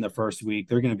 pounds in the first week,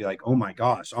 they're going to be like, oh my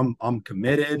gosh, I'm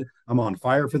committed. I'm on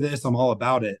fire for this. I'm all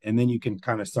about it. And then you can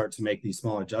kind of start to make these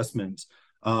small adjustments.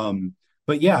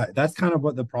 But yeah, that's kind of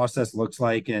what the process looks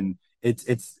like. And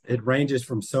it ranges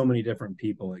from so many different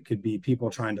people. It could be people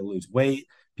trying to lose weight,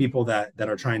 people that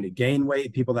are trying to gain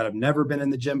weight, people that have never been in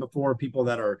the gym before, people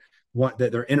that are want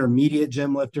that they're intermediate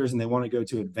gym lifters and they want to go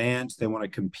to advanced, they want to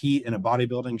compete in a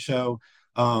bodybuilding show.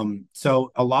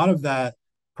 So a lot of that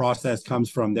process comes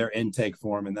from their intake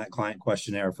form and that client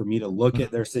questionnaire for me to look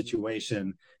at their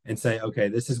situation and say, okay,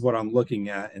 this is what I'm looking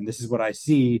at, and this is what I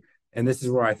see, and this is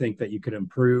where I think that you could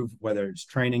improve, whether it's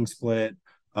training split,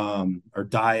 or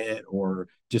diet, or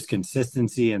just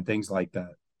consistency and things like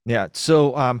that. Yeah.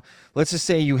 So, let's just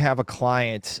say you have a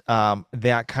client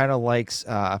that kind of likes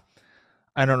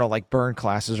I don't know, like burn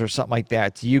classes or something like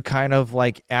that. Do you kind of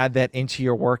like add that into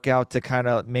your workout to kind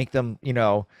of make them,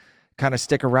 kind of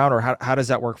stick around, or how does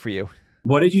that work for you?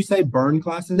 What did you say? Burn That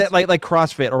classes? like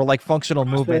CrossFit or like functional CrossFit?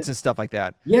 movements and stuff like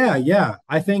that. Yeah, yeah.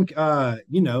 I think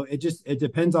it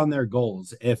depends on their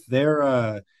goals. If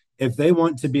they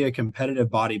want to be a competitive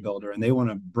bodybuilder and they want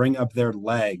to bring up their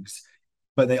legs,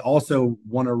 but they also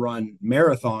want to run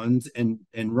marathons and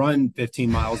run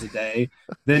 15 miles a day,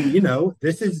 then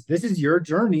this is your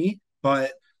journey,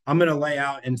 but I'm going to lay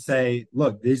out and say,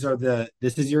 look, this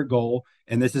is your goal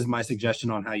and this is my suggestion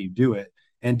on how you do it.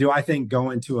 And do I think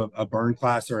going to a burn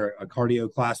class or a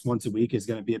cardio class once a week is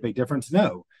going to be a big difference?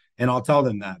 No, and I'll tell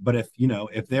them that. But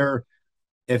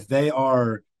if they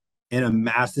are in a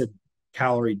massive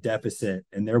calorie deficit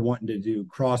and they're wanting to do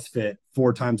CrossFit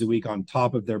 4 times a week on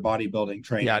top of their bodybuilding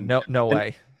Yeah, training, no and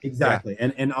way. Yeah. exactly,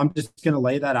 and I'm just going to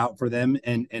lay that out for them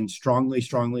and strongly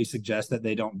suggest that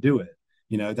they don't do it.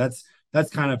 That's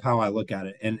kind of how I look at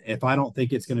it. And if I don't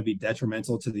think it's going to be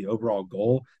detrimental to the overall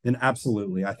goal, then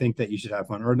absolutely, I think that you should have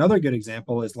fun. Or another good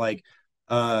example is like,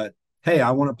 uh, hey,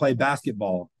 I want to play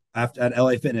basketball after at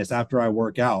LA Fitness after I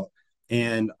work out,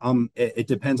 and it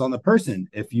depends on the person.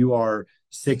 If you are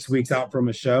 6 weeks out from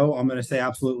a show, I'm going to say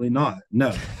absolutely not.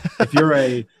 No. If you're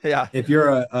a Yeah. if you're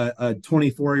a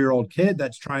 24-year-old kid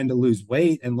that's trying to lose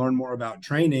weight and learn more about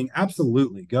training,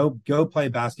 absolutely go play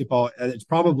basketball. It's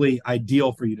probably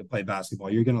ideal for you to play basketball.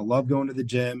 You're going to love going to the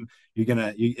gym.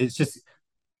 It's just,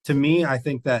 to me, I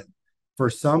think that for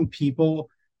some people,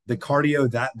 the cardio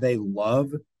that they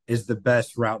love is the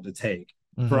best route to take.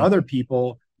 For Hmm. other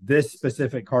people, this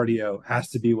specific cardio has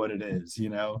to be what it is.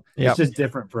 It's Yeah. just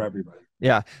different for everybody.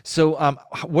 Yeah. So,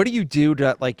 what do you do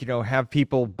to like, have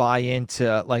people buy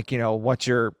into like, what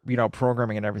you're,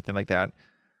 programming and everything like that?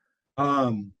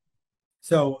 Um,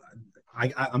 so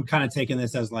I'm kind of taking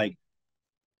this as like,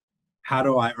 how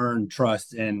do I earn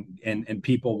trust and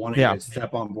people wanting Yeah. to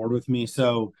step on board with me?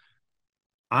 So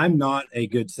I'm not a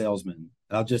good salesman.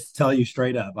 I'll just tell you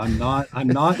straight up. I'm not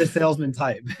the salesman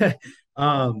type.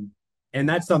 um, and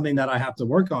that's something that I have to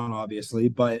work on, obviously.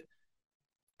 But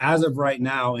as of right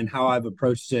now, and how I've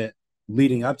approached it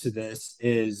leading up to this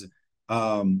is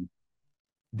um,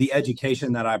 the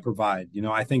education that I provide.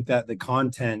 I think that the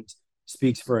content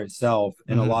speaks for itself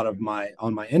in a Hmm. lot of my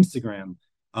on my Instagram.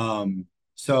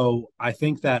 So I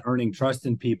think that earning trust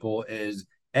in people is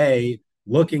a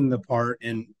looking the part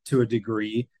and to a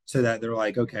degree so that they're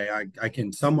like, okay, I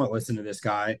can somewhat listen to this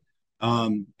guy.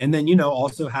 And then,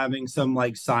 also having some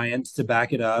like science to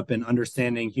back it up and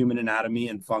understanding human anatomy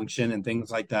and function and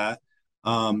things like that.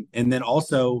 And then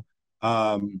also,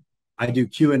 I do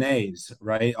Q&As,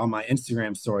 right, on my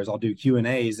Instagram stories. I'll do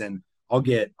Q&As and I'll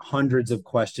get hundreds of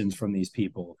questions from these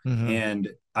people. Hmm. And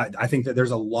I think that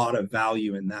there's a lot of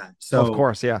value in that. Of So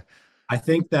course. Yeah. I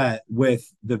think that with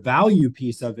the value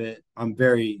piece of it, I'm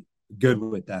very good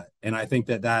with that. And I think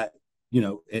that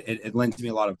it lends me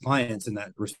a lot of clients in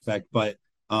that respect. But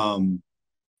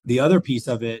the other piece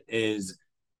of it is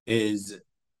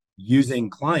using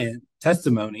client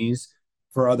testimonies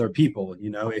for other people.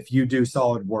 If you do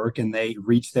solid work and they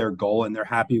reach their goal and they're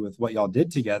happy with what y'all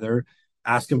did together,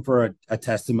 ask them for a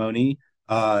testimony,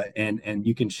 and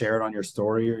you can share it on your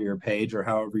story or your page or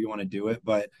however you want to do it.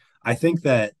 But I think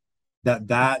that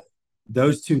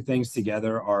those two things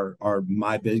together are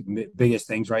my biggest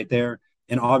things right there.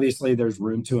 And obviously there's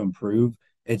room to improve.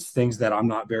 It's things that I'm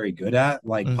not very good at,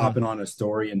 like Hmm. popping on a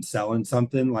story and selling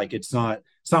something. Like it's not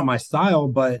my style,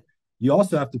 but you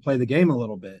also have to play the game a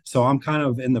little bit. So I'm kind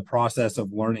of in the process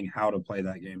of learning how to play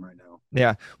that game right now.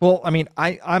 Yeah. Well, I mean,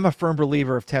 I'm a firm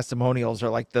believer of testimonials are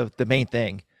like the main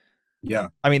thing. Yeah,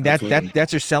 I mean, absolutely.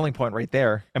 that's your selling point right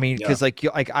there. I mean, Yeah. because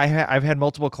I've had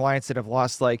multiple clients that have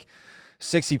lost like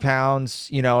 60 pounds,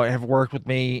 and have worked with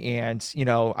me, and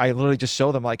I literally just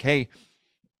show them like, hey,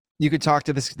 you could talk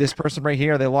to this person right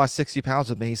here. They lost 60 pounds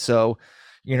with me, so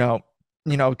you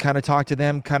know, kind of talk to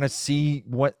them, kind of see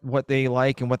what they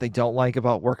like and what they don't like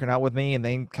about working out with me, and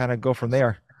then kind of go from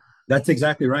there. That's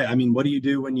exactly right. I mean, what do you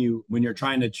do when you're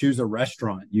trying to choose a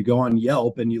restaurant? You go on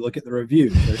Yelp and you look at the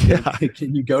reviews. Yeah.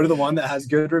 Can you go to the one that has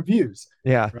good reviews,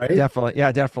 Yeah, right? definitely.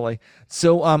 Yeah, definitely.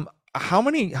 So, how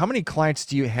many clients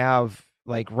do you have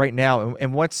like right now,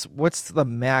 and what's the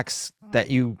max that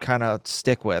you kind of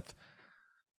stick with?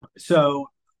 So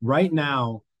right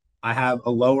now I have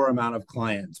a lower amount of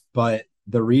clients, but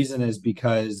the reason is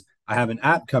because I have an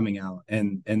app coming out,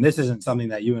 and this isn't something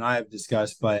that you and I have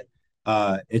discussed, but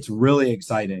it's really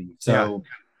exciting. Yeah. So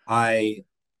I,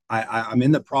 I'm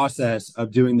in the process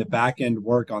of doing the back end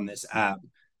work on this app,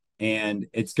 and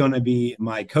it's going to be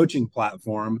my coaching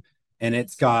platform. And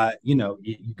it's got, you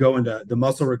go into the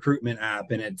muscle recruitment app,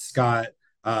 and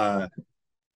uh,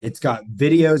 it's got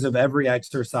videos of every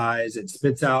exercise. It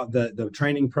spits out the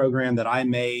training program that I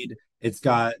made. It's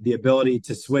got the ability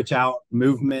to switch out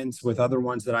movements with other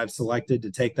ones that I've selected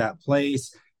to take that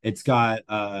place. It's got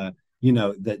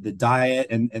the diet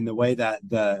and the way that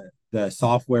the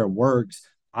software works.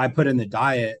 I put in the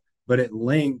diet, but it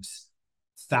links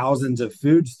thousands of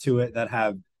foods to it that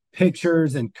have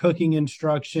pictures and cooking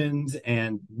instructions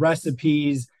and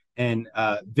recipes and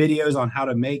videos on how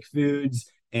to make foods,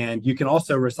 and you can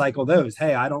also recycle those.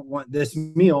 Hey, I don't want this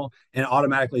meal, and it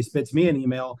automatically spits me an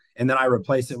email, and then I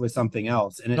replace it with something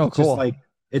else. And it's Oh, just cool. like,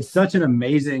 it's such an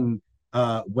amazing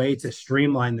way to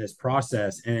streamline this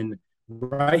process. And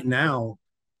right now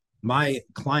my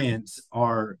clients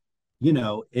are,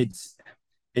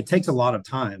 it takes a lot of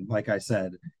time, like I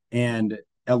said, and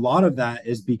a lot of that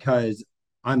is because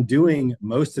I'm doing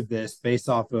most of this based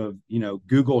off of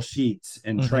Google Sheets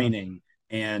and Hmm. training,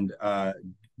 and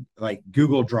like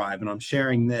Google Drive, and I'm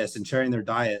sharing this and sharing their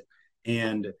diet,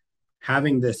 and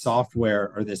having this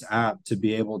software or this app to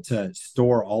be able to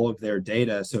store all of their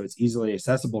data so it's easily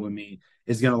accessible to me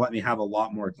is going to let me have a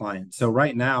lot more clients. So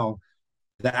right now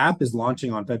the app is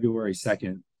launching on February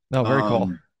 2nd. No, very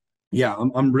cool. Yeah,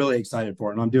 I'm really excited for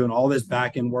it. And I'm doing all this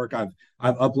back end work. I've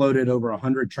uploaded over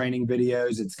 100 training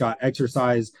videos. It's got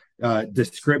exercise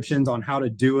descriptions on how to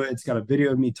do it. It's got a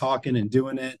video of me talking and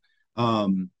doing it.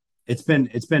 Um, it's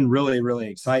been really really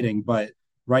exciting. But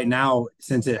right now,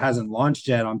 since it hasn't launched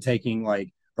yet, I'm taking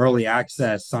like early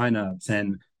access signups,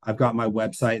 and I've got my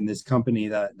website and this company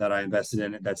that I invested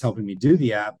in it that's helping me do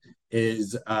the app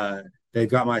is they've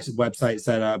got my website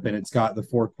set up, and it's got the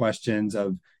 4 questions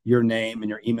of your name and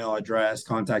your email address,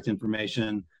 contact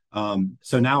information.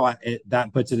 So now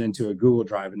that puts it into a Google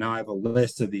Drive, and now I have a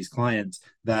list of these clients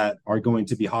that are going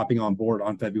to be hopping on board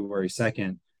on February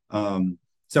 2nd.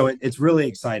 So it's really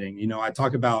exciting. You know, I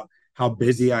talk about how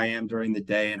busy I am during the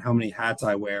day and how many hats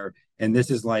I wear, and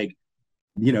this is like,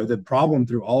 you know, the problem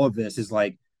through all of this is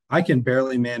like I can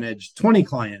barely manage 20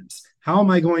 clients. How am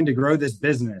I going to grow this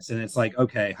business? And it's like,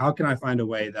 okay, how can I find a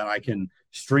way that I can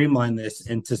streamline this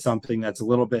into something that's a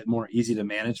little bit more easy to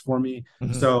manage for me?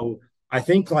 Mhm. So I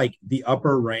think like the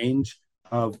upper range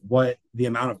of what the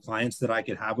amount of clients that I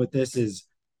could have with this is,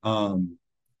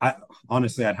 I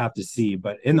honestly, I'd have to see,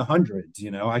 but in the hundreds,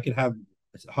 you know, I could have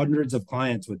hundreds of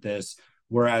clients with this.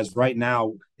 Whereas right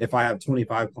now, if I have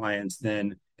 25 clients,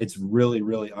 then it's really,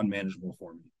 really unmanageable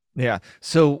for me. Yeah.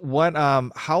 So what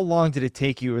how long did it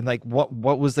take you, and like what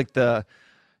was like the,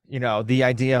 the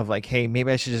idea of like, hey,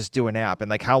 maybe I should just do an app, and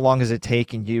like how long has it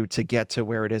taken you to get to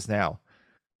where it is now?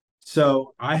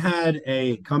 So I had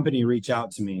a company reach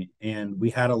out to me, and we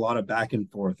had a lot of back and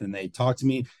forth, and they talked to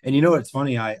me. And you know what's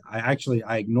funny? I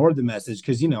ignored the message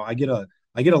because, you know, I get a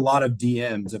lot of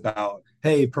DMs about,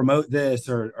 hey, promote this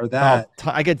or Oh, that.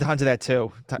 I get tons of that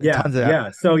too. Yeah, Tons of that.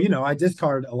 yeah. So, you know, I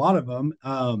discard a lot of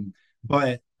them.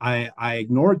 But I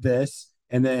ignored this,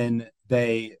 and then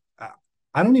I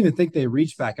don't even think they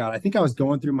reached back out. I think I was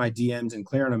going through my DMs and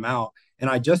clearing them out, and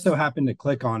I just so happened to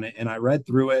click on it, and I read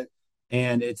through it,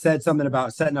 and it said something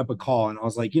about setting up a call, and I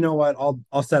was like, you know what,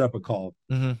 I'll set up a call.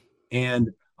 Hmm. And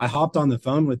I hopped on the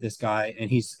phone with this guy, and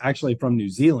he's actually from New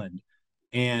Zealand.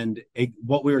 And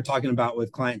what we were talking about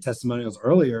with client testimonials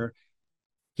earlier,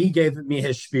 he gave me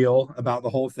his spiel about the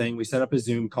whole thing. We set up a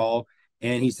Zoom call,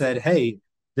 and he said, hey,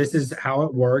 this is how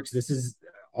it works. This is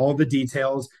all the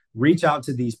details. Reach out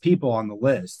to these people on the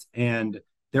list. And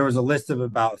there was a list of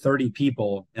about 30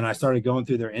 people. And I started going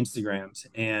through their Instagrams,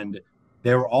 and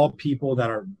they were all people that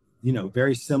are, you know,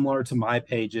 very similar to my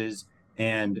pages.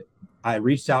 And I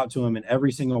reached out to them, and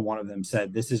every single one of them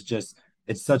said, this is just,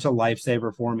 it's such a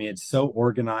lifesaver for me. It's so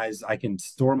organized. I can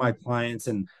store my clients,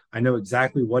 and I know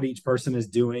exactly what each person is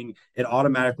doing. It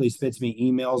automatically spits me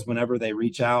emails whenever they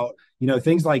reach out, you know,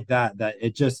 things like that, that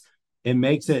it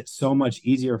makes it so much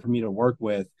easier for me to work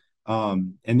with.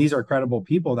 And these are credible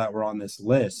people that were on this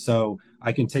list. So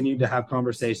I continued to have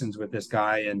conversations with this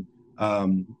guy, and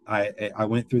I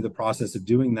went through the process of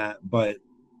doing that, but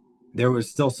there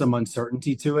was still some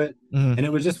uncertainty to it. Hmm. And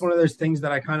it was just one of those things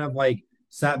that I kind of like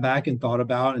sat back and thought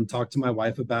about and talked to my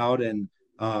wife about. And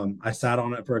I sat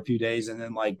on it for a few days. And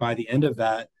then, like, by the end of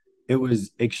that, it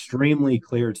was extremely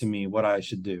clear to me what I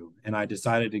should do. And I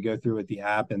decided to go through with the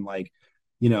app. And, like,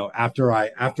 you know, after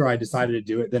I decided to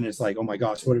do it, then it's like, oh my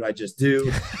gosh, what did I just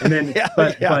do? And then, Yeah,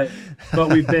 but, yeah. but, but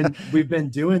we've been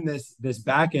doing this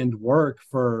back end work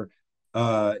for,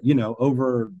 you know,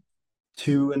 over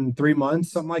 2 and 3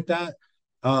 months, something like that.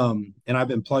 And I've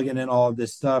been plugging in all of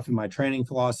this stuff and my training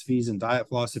philosophies and diet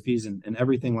philosophies and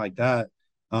everything like that.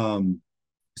 Um,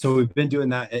 so we've been doing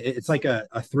that. It's like a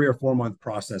 3 or 4 month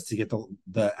process to get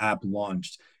the app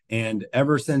launched. And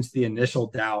ever since the initial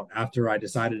doubt after I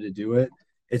decided to do it,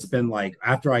 it's been like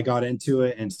after I got into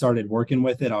it and started working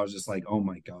with it, I was just like, oh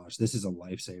my gosh, this is a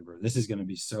lifesaver. This is going to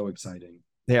be so exciting.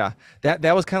 Yeah,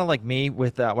 that was kind of like me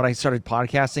with when I started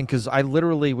podcasting, because I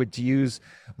literally would use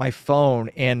my phone,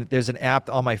 and there's an app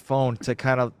on my phone to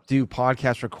kind of do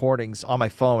podcast recordings on my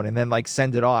phone and then like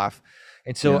send it off.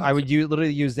 And so Yeah. I would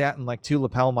literally use that and like 2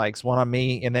 lapel mics, one on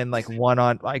me and then like one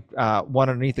on like one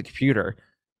underneath the computer,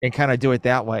 and kind of do it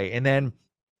that way. And then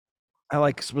I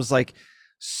like was like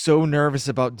so nervous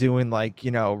about doing like,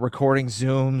 recording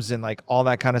Zooms and like all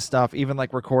that kind of stuff, even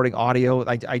like recording audio.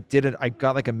 I did it. I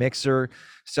got like a mixer,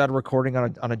 started recording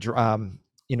an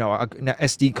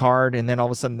SD card, and then all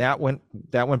of a sudden that went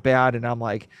bad, and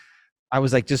I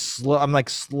was like just slow. I'm like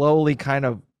slowly kind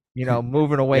of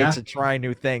moving away Yeah. to try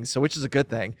new things, so which is a good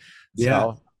thing. Yeah.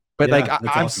 So, but like Yeah.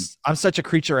 That's awesome. I'm such a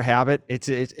creature of habit. It's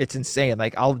insane.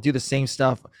 Like I'll do the same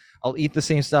stuff. I'll eat the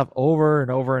same stuff over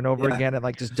and over and over Yeah. again, and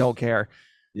like just don't care.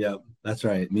 Yeah. That's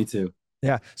right. Me too.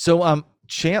 Yeah. So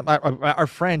our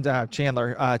friend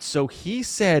Chandler, so he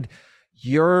said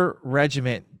your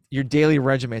regiment, your daily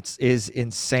regiments is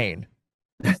insane.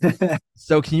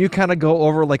 So can you kind of go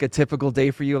over like a typical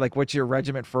day for you? Like what's your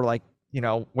regiment for like,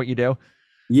 what you do?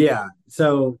 Yeah.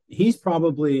 So he's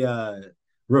probably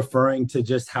referring to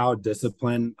just how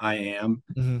disciplined I am.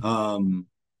 Hmm. Um,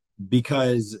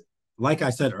 because like I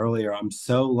said earlier, I'm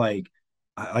so like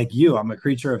you, I'm a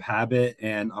creature of habit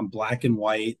and I'm black and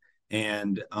white.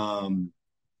 And I'm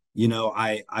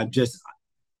just,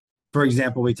 for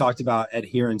example, we talked about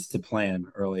adherence to plan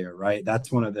earlier, right?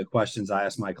 That's one of the questions I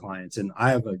ask my clients. And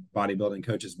I have a bodybuilding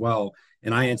coach as well.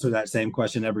 And I answer that same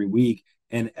question every week.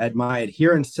 And at my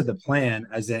adherence to the plan,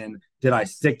 as in, did I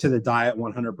stick to the diet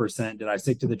 100%? Did I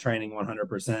stick to the training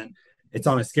 100%? It's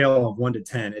on a scale of 1 to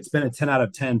 10. It's been a 10 out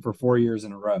of 10 for 4 years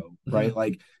in a row, Hmm. right?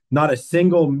 Like, not a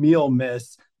single meal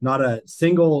missed, not a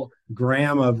single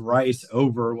gram of rice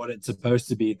over what it's supposed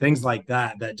to be, things like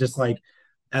that, that just like,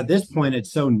 at this point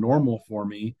it's so normal for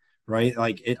me, right?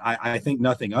 Like I think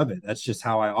nothing of it. That's just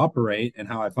how I operate and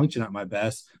how I function at my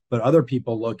best. But other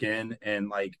people look in and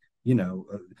like,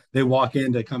 they walk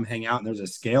in to come hang out and there's a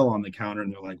scale on the counter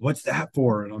and they're like, what's that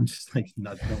for? And I'm just like,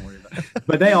 no, don't worry about it.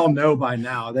 But they all know by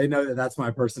now. They know that that's my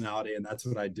personality and that's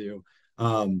what I do.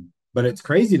 But it's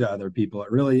crazy to other people.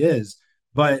 It really is.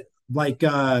 But like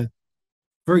for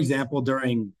example,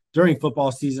 during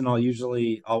football season,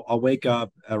 I'll wake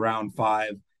up around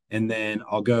 5 and then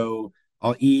I'll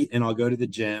eat and I'll go to the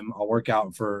gym. I'll work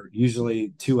out for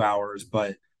usually 2 hours,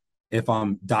 but if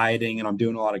I'm dieting and I'm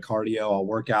doing a lot of cardio, I'll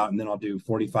work out and then I'll do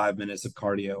 45 minutes of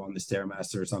cardio on the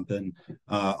Stairmaster or something.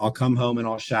 I'll come home and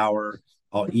I'll shower,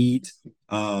 I'll eat,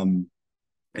 and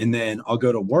then I'll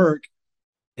go to work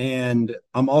and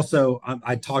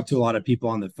I talk to a lot of people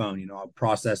on the phone. I'll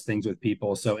process things with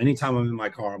people. So anytime I'm in my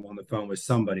car, I'm on the phone with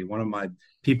somebody, one of my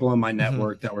people in my Hmm.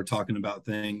 network that we're talking about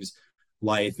things,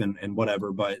 life and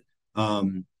whatever. But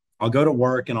I'll go to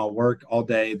work and I'll work all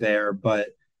day there. But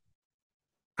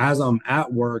as I'm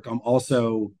at work, I'm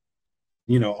also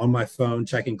on my phone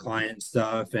checking client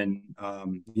stuff and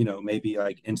maybe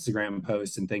like Instagram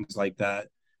posts and things like that.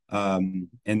 And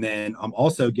then I'm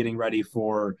also getting ready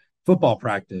for football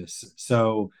practice.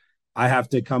 So I have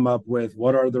to come up with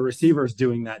what are the receivers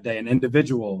doing that day, an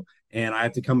individual, and I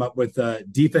have to come up with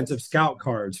defensive scout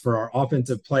cards for our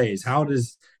offensive plays. How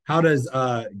does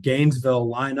Gainesville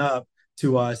line up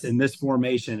to us in this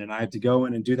formation? And I have to go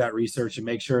in and do that research and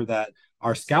make sure that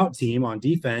our scout team on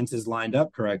defense is lined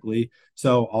up correctly.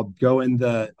 So I'll go in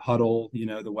the huddle, the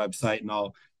website, and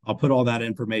I'll put all that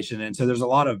information in. So there's a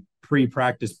lot of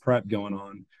pre-practice prep going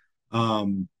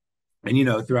on.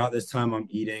 And throughout this time I'm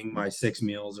eating my 6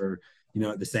 meals or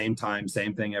at the same time,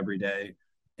 same thing every day.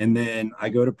 And then I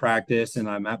go to practice and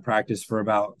I'm at practice for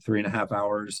about 3.5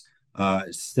 hours.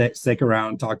 Stick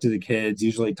around, talk to the kids,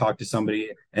 usually talk to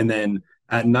somebody, and then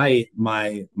at night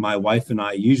my wife and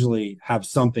I usually have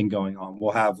something going on.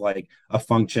 We'll have like a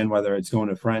function, whether it's going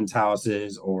to friends'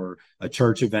 houses or a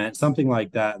church event, something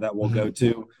like that we'll Hmm. go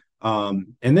to.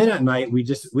 And then at night we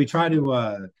try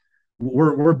to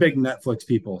we're big Netflix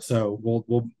people, so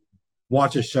we'll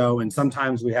watch a show, and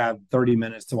sometimes we have 30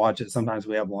 minutes to watch it, sometimes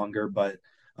we have longer, but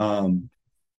um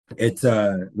it's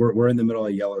we're in the middle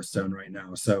of Yellowstone right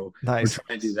now, so we're Nice.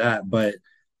 trying to do that. But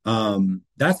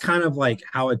that's kind of like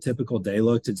how a typical day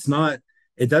looked.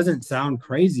 It doesn't sound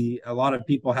crazy. A lot of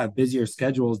people have busier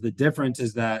schedules. The difference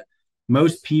is that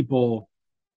most people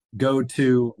go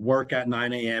to work at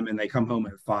 9 a.m. and they come home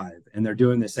at 5 and they're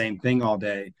doing the same thing all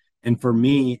day. And for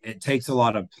me, it takes a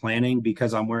lot of planning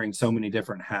because I'm wearing so many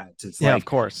different hats. It's Yeah, of like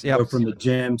course. I go Yep. from the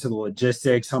gym to the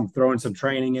logistics. I'm throwing some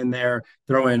training in there,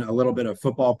 throwing a little bit of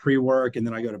football pre work, and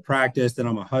then I go to practice. Then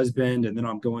I'm a husband, and then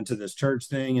I'm going to this church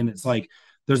thing. And it's like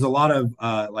there's a lot of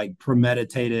like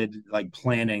premeditated like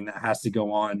planning that has to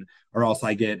go on, or else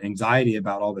I get anxiety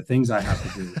about all the things I have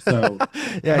to do. So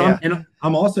Yeah, yeah. and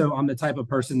I'm the type of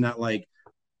person that like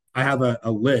I have a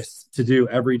list to do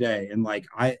every day. And like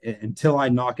I until I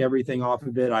knock everything off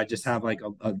of it, I just have like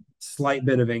a slight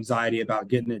bit of anxiety about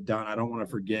getting it done. I don't want to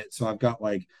forget. So I've got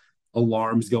like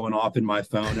alarms going off in my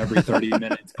phone every 30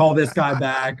 minutes. Call this guy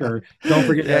back or don't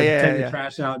forget Yeah, to yeah, take the yeah.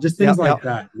 trash out. Just things Yep, yep. like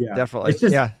that. Yeah. Definitely.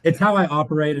 Yeah. It's how I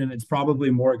operate and it's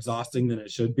probably more exhausting than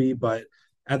it should be, but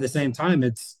at the same time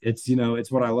it's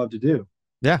what I love to do.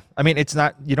 Yeah. I mean, it's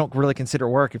not, you don't really consider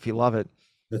work if you love it.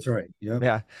 That's right. Yep.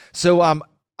 Yeah. So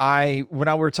when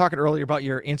I were talking earlier about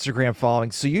your Instagram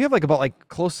following, so you have like about like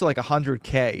close to like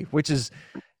 100K, which is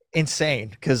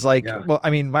insane. Cause like, Yeah. well, I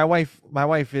mean, my wife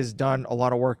has done a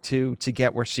lot of work too to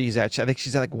get where she's at. I think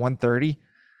she's at like 130.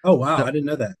 Oh wow, So I didn't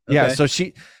know that. yeah,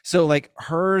 Okay. so like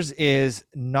hers is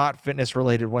not fitness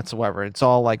related whatsoever. It's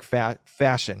all like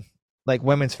fashion, like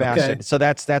women's Okay. fashion. So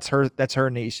that's her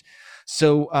niche.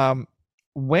 So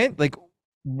when like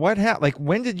like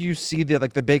when did you see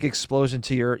the big explosion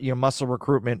to your muscle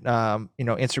recruitment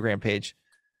Instagram page?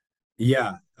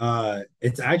 Yeah,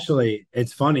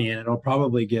 it's funny, and it'll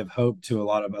probably give hope to a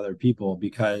lot of other people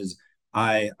because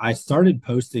I started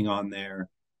posting on there.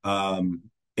 Um,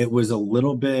 it was a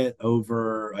little bit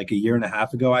over like a year and a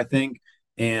half ago, I think,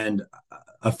 and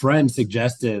a friend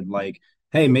suggested like,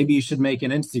 "Hey, maybe you should make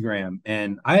an Instagram."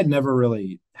 And I had never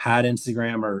really had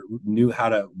Instagram or knew how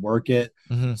to work it,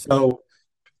 Hmm. so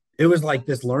it was like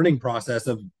this learning process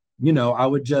of, you know, I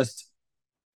would just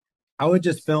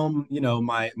film,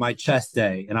 my chest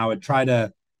day, and I would try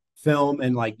to film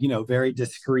and like, very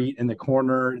discreet in the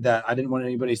corner that I didn't want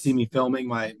anybody to see me filming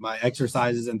my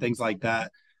exercises and things like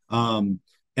that. And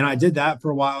I did that for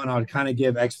a while, and I would kind of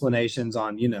give explanations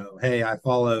on, hey,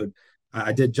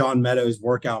 I did John Meadows'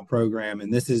 workout program,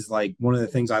 and this is like one of the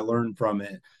things I learned from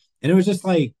it. And it was just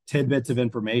like tidbits of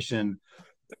information,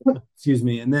 excuse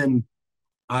me. And then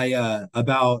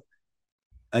about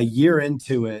a year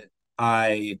into it,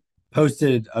 I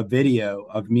posted a video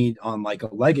of me on like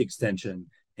a leg extension.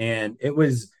 And it.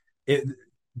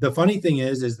 The funny thing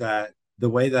is that the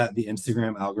way that the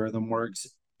Instagram algorithm works,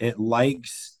 it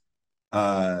likes,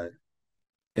 uh,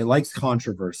 it likes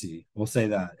controversy. We'll say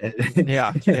that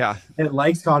Yeah, it, yeah. it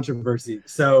likes controversy.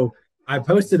 So I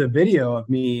posted a video of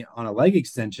me on a leg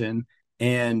extension,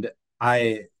 and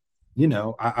I,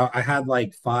 I had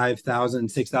like 5,000,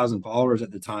 6,000 followers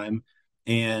at the time,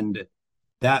 and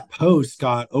that post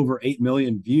got over 8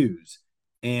 million views.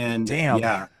 And Damn.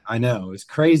 yeah, I know it's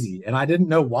crazy. And I didn't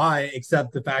know why,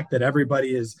 except the fact that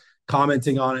everybody is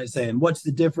commenting on it saying, what's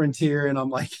the difference here? And I'm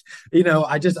like,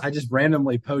 I just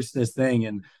randomly post this thing,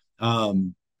 and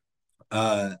um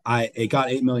it got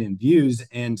 8 million views.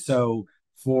 And so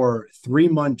for 3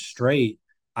 months straight,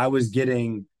 I was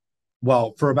getting,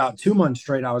 well, for about 2 months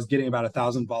straight, I was getting about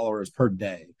 1,000 followers per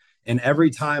day. And every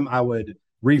time I would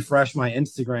refresh my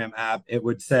Instagram app, it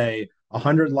would say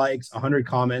 100 likes, 100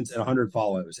 comments, and 100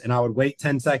 follows. And I would wait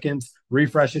 10 seconds,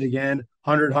 refresh it again,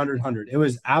 100, 100, 100. It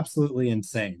was absolutely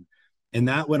insane. And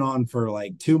that went on for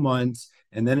like 2 months.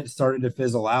 And then it started to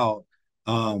fizzle out.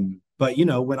 But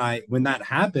when that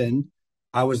happened,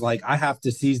 I was like, I have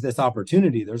to seize this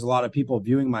opportunity. There's a lot of people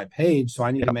viewing my page, so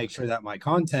I need to Yep. make sure that my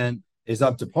content is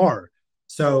up to par.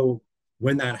 So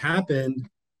when that happened,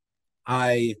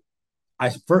 I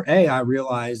I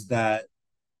realized that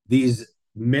these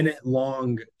minute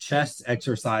long chest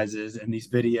exercises and these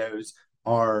videos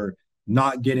are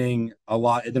not getting a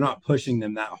lot, they're not pushing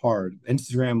them that hard.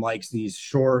 Instagram likes these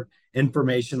short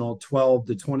informational 12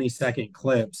 to 20-second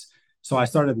clips. So I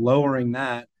started lowering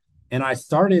that, and I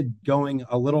started going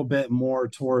a little bit more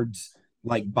towards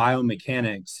like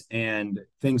biomechanics and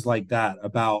things like that,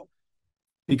 about,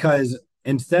 because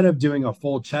instead of doing a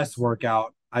full chest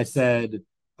workout, I said,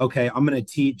 okay, I'm going to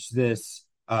teach this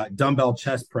dumbbell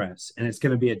chest press, and it's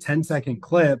going to be a 10-second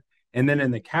clip. And then in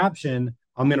the caption,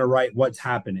 I'm going to write what's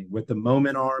happening with the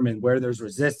moment arm and where there's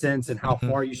resistance and how Hmm.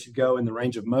 far you should go in the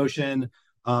range of motion.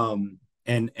 And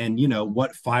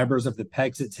what fibers of the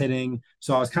pecs it's hitting.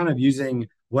 So I was kind of using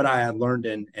what I had learned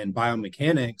in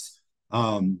biomechanics,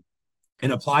 um,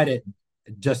 and applied it,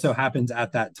 just so happens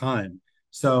at that time.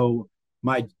 So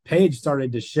my page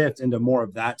started to shift into more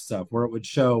of that stuff where it would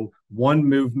show one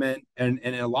movement, and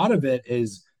a lot of it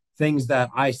is things that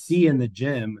I see in the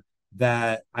gym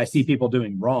that I see people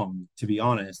doing wrong, to be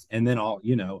honest. And then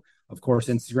of course,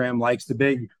 Instagram likes the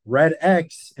big red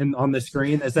X on the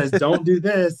screen that says don't do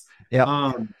this. Yep.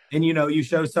 And you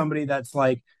show somebody that's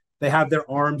like, they have their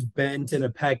arms bent in a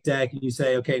pec deck, and you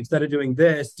say, okay, instead of doing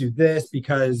this, do this,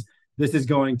 because this is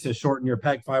going to shorten your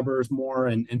pec fibers more,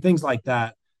 and things like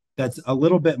that. That's a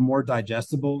little bit more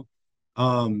digestible.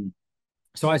 Um,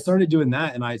 so I started doing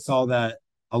that, and I saw that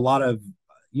a lot of,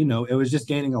 it was just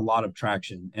gaining a lot of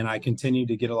traction, and I continued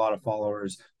to get a lot of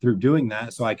followers through doing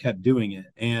that. So I kept doing it.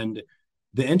 And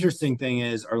the interesting thing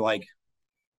is, or like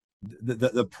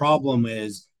the problem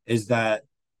is that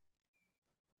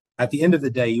at the end of the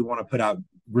day, you want to put out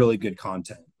really good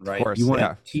content, Of right? You course. want to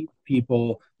Yeah. teach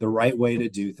people the right way to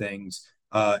do things.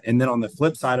 And then on the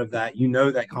flip side of that,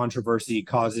 that controversy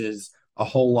causes a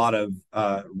whole lot of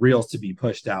reels to be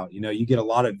pushed out. You get a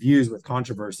lot of views with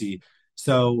controversy.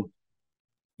 So,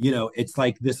 it's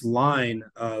like this line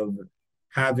of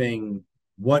having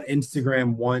what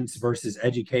Instagram wants versus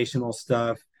educational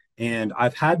stuff. And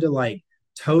I've had to like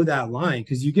toe that line,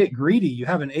 because you get greedy. You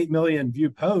have an 8 million view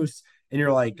post, and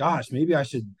you're like, gosh, maybe I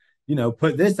should,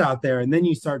 put this out there. And then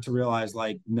you start to realize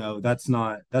like, no, that's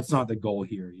not the goal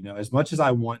here. As much as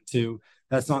I want to,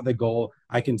 that's not the goal.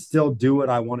 I can still do what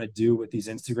I want to do with these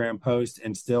Instagram posts,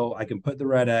 and still I can put the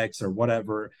red X or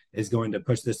whatever is going to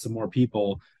push this to more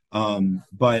people.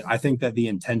 But I think that the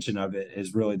intention of it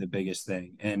is really the biggest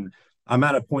thing. And I'm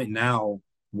at a point now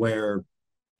where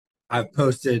I've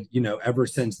posted, ever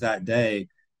since that day.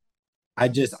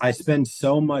 I spend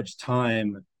so much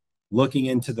time looking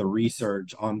into the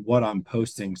research on what I'm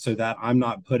posting so that I'm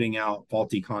not putting out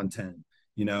faulty content,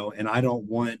 and I don't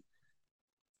want,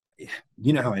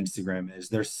 how Instagram is.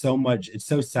 There's so much, it's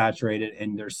so saturated,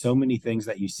 and there's so many things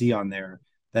that you see on there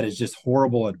that is just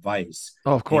horrible advice.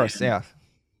 Oh, of course. And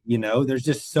Yeah. there's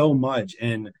just so much.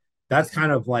 And that's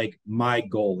kind of like my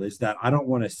goal, is that I don't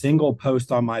want a single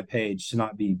post on my page to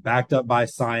not be backed up by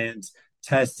science,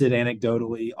 tested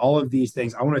anecdotally, all of these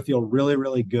things. I want to feel really,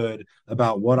 really good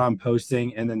about what I'm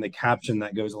posting, and then the caption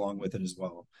that goes along with it as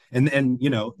well. And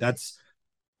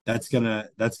that's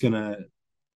gonna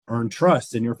earn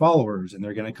trust in your followers, and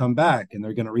they're going to come back, and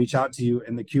they're going to reach out to you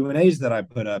in the Q&As that I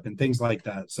put up and things like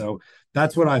that. So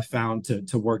that's what I've found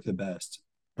to work the best.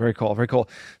 Very cool. Very cool.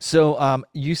 So,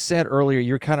 you said earlier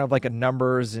you're kind of like a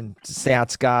numbers and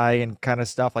stats guy and kind of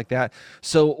stuff like that.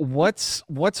 So, what's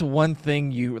one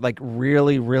thing you like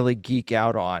really, really geek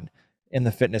out on in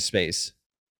the fitness space?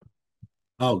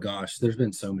 Oh gosh, there's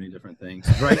been so many different things.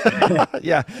 Right.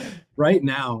 Yeah. Right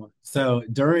now. So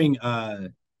during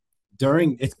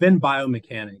it's been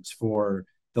biomechanics for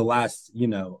the last,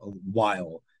 a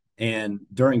while. And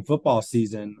during football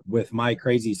season, with my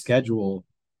crazy schedule,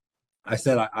 I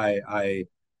said I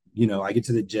get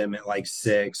to the gym at like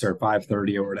 6 or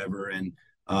 5:30 or whatever. And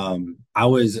I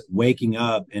was waking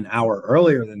up an hour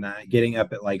earlier than that, getting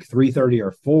up at like 3:30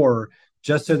 or 4,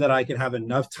 just so that I could have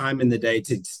enough time in the day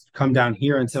to come down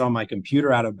here and sit on my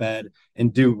computer out of bed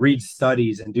and read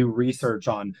studies and do research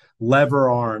on lever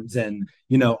arms, and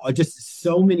just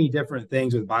so many different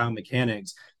things with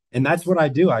biomechanics. And that's what I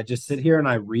do. I just sit here and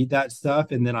I read that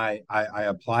stuff, and then I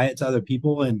apply it to other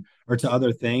people, and or to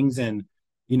other things, and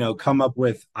come up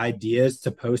with ideas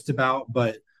to post about.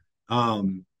 But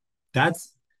um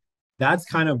that's that's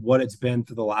kind of what it's been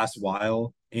for the last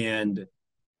while. And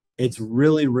it's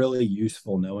really, really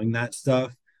useful knowing that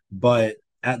stuff. But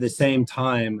at the same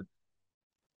time,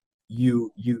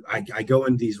 I go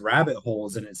in these rabbit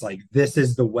holes, and it's like, this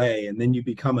is the way, and then you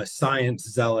become a science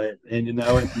zealot, and and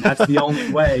that's the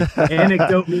only way.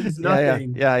 Anecdote means Yeah.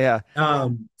 nothing. Yeah. Yeah.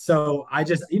 So I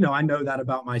just, I know that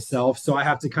about myself, so I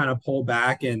have to kind of pull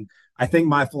back. And I think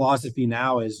my philosophy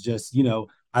now is just,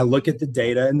 I look at the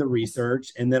data and the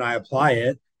research, and then I apply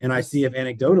it, and I see if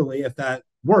anecdotally, if that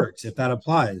works, if that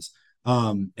applies.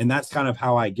 And that's kind of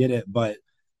how I get it. But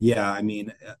yeah, I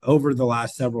mean, over the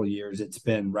last several years, it's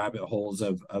been rabbit holes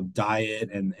of diet,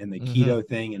 and the Hmm. keto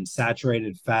thing, and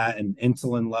saturated fat, and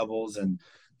insulin levels, and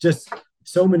just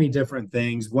so many different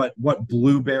things. What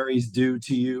blueberries do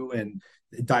to you, and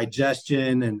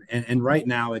digestion, and right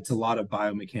now it's a lot of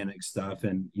biomechanics stuff.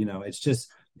 And it's just,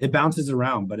 it bounces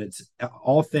around, but it's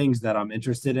all things that I'm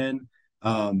interested in.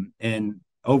 And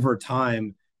over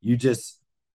time, you just,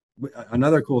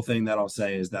 another cool thing that I'll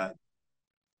say is that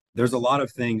there's a lot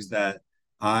of things that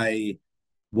I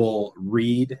will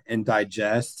read and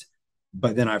digest,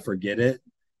 but then I forget it.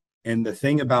 And the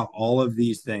thing about all of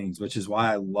these things, which is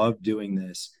why I love doing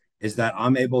this, is that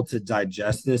I'm able to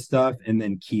digest this stuff and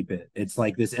then keep it. It's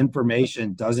like this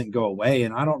information doesn't go away.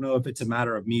 And I don't know if it's a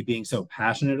matter of me being so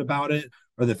passionate about it,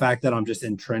 or the fact that I'm just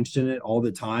entrenched in it all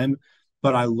the time,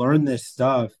 but I learn this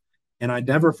stuff and I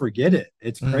never forget it.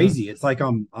 It's Hmm. crazy. It's like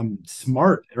I'm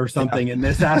smart or Yeah. something in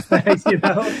this aspect,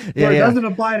 Yeah. where it Yeah. doesn't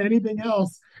apply to anything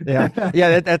else. Yeah,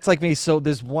 yeah, that's like me. So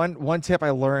there's one tip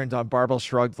I learned on Barbell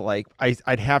Shrugged, like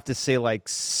I'd have to say like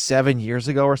 7 years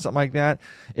ago or something like that.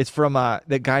 It's from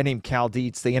the guy named Cal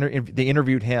Dietz. They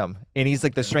interviewed him, and he's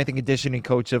like the strength and conditioning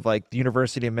coach of like the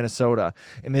University of Minnesota.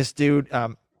 And this dude,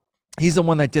 he's the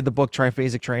one that did the book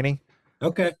Triphasic Training.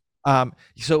 Okay.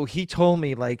 So he told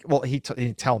me like, well, he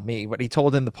didn't tell me, but he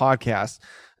told in the podcast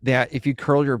that if you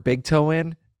curl your big toe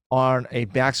in on a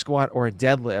back squat or a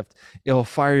deadlift, it'll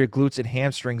fire your glutes and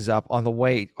hamstrings up on the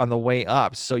way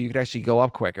up, so you could actually go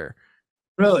up quicker.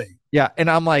 Really? Yeah,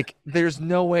 and I'm like, there's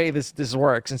no way this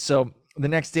works. And so the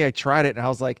next day I tried it, and I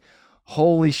was like,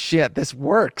 holy shit, this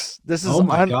works. This is Oh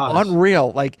my gosh.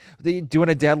 unreal. Like doing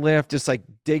a deadlift, just like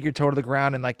dig your toe to the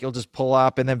ground, and like you'll just pull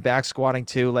up, and then back squatting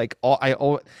too. Like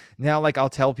now, like I'll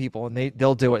tell people, and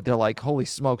they'll do it. They're like, holy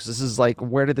smokes, this is like,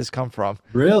 where did this come from?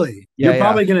 Really? Yeah, You're yeah.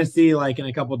 probably gonna see, like, in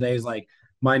a couple days, like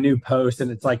my new post, and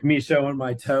it's like me showing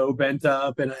my toe bent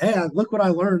up, and hey, look what I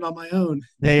learned on my own.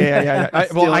 Yeah. Well,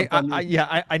 Stealing from me.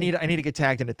 I need to get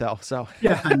tagged in it though. So,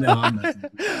 Yeah, I know. I'm messing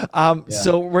with you. Yeah.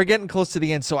 so we're getting close to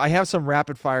the end. So I have some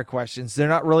rapid fire questions. They're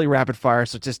not really rapid fire,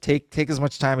 so just take as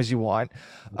much time as you want.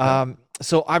 Okay.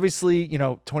 So obviously,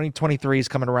 2023 is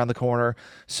coming around the corner.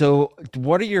 So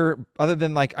what are your, other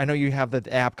than like, I know you have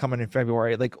the app coming in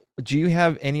February, like, do you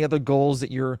have any other goals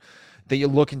that you're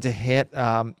looking to hit,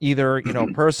 either,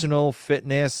 personal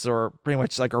fitness or pretty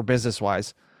much like, or business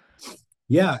wise?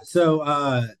 Yeah.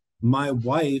 So my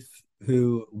wife,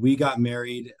 who we got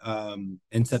married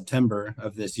in September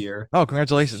of this year, Oh,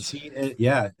 congratulations.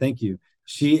 yeah, thank you.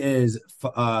 She is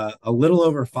a little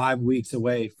over 5 weeks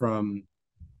away from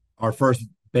our first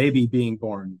baby being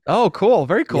born. Oh, cool.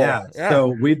 Very cool. Yeah. Yeah. So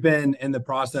we've been in the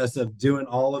process of doing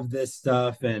all of this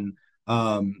stuff. And,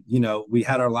 we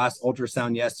had our last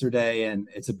ultrasound yesterday and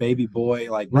it's a baby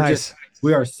boy. Like Nice.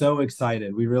 we are so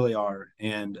excited. We really are.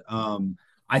 And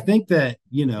I think that,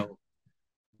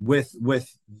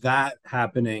 with that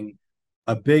happening,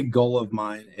 a big goal of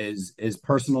mine is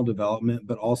personal development,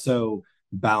 but also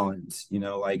balance.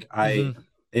 Like Hmm.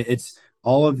 it's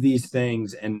all of these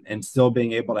things, and still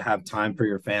being able to have time for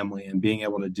your family and being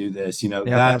able to do this. Yep,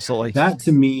 That absolutely. that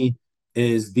to me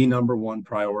is the number one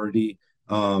priority.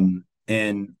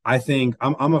 And I think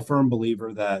I'm a firm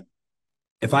believer that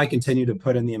if I continue to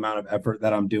put in the amount of effort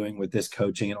that I'm doing with this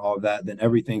coaching and all of that, then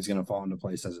everything's going to fall into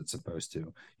place as it's supposed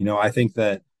to. I think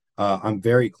that I'm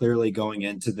very clearly going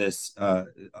into this,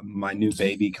 my new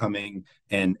baby coming,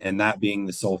 and that being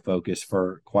the sole focus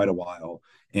for quite a while.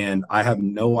 And I have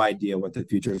no idea what the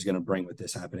future is going to bring with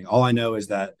this happening. All I know is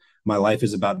that my life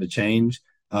is about to change.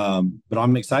 But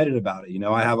I'm excited about it.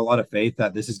 I have a lot of faith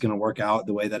that this is going to work out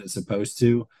the way that it's supposed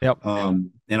to. Yep.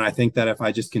 And I think that if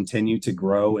I just continue to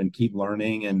grow and keep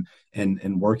learning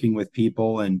and working with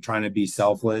people and trying to be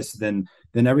selfless, then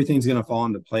everything's going to fall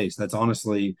into place. That's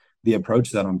honestly the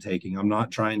approach that I'm taking. I'm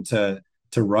not trying to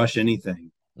rush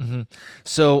anything. Hmm.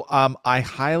 So, I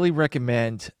highly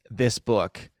recommend this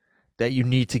book that you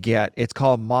need to get. It's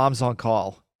called Moms on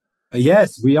Call.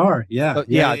 Yes, we are. Yeah, yeah,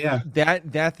 Yeah, yeah, yeah,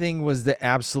 that thing was the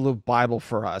absolute Bible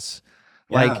for us.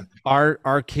 yeah, Like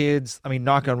our kids, I mean,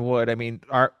 knock on wood, I mean,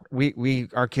 our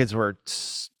kids were,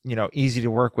 easy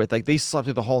to work with. Like they slept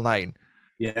through the whole night,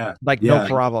 yeah, like no yeah.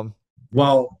 problem.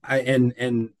 Well,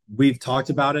 and we've talked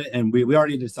about it, and we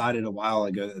already decided a while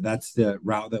ago that that's the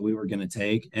route that we were going to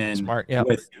take. And Smart. Yep.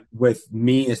 with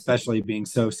me especially being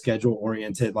so schedule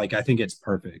oriented, like I think it's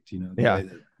perfect. The Yeah.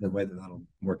 way that that'll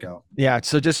work out. Yeah.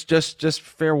 So just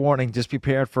fair warning, just be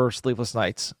prepared for sleepless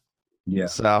nights. Yeah,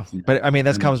 So, yeah, but I mean,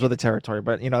 I that know. comes with the territory,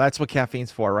 but that's what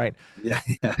caffeine's for, right? Yeah,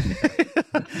 yeah,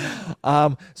 yeah.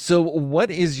 So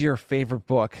what is your favorite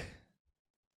book?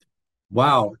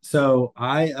 Wow. So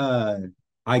I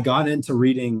got into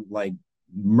reading like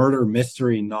murder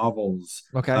mystery novels.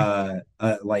 Okay.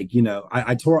 Like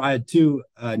I had two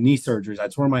knee surgeries. I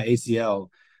tore my ACL,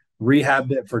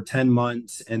 rehabbed it for 10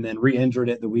 months, and then re-injured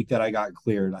it the week that I got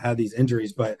cleared. I had these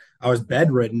injuries, but I was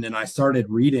bedridden, and I started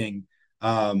reading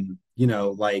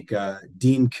like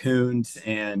Dean Koontz,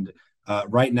 and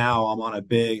right now I'm on a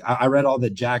big I read all the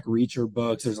Jack Reacher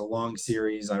books. There's a long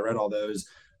series. I read all those.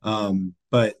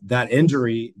 But that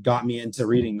injury got me into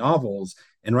reading novels,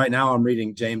 and right now I'm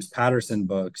reading James Patterson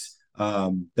books.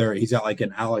 He's got like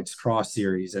an Alex Cross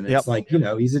series, and it's Yep. like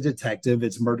he's a detective.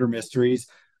 It's murder mysteries,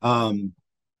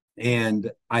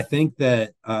 and I think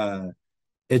that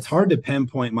it's hard to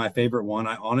pinpoint my favorite one.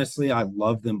 I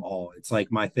love them all. It's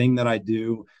like my thing that I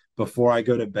do before I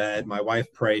go to bed. My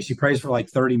wife prays. She prays for like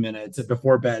 30 minutes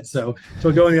before bed. So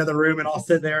she'll go in the other room and I'll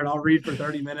sit there and I'll read for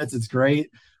 30 minutes. It's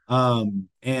great.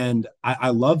 And I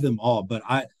love them all, but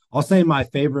I'll say my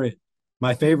favorite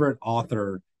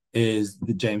author is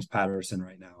the James Patterson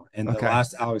right now. And the Okay.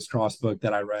 last Alex Cross book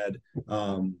that I read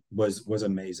was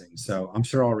amazing. So I'm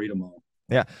sure I'll read them all.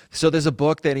 Yeah. So there's a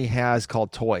book that he has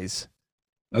called Toys.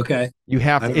 Okay. You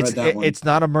have I to, haven't read that one. it's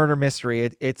not a murder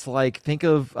mystery. It's like, think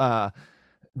of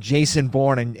Jason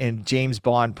Bourne and James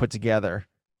Bond put together.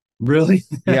 Really?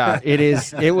 Yeah, it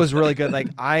is. It was really good. Like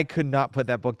I could not put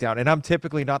that book down. And I'm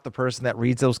typically not the person that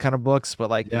reads those kind of books, but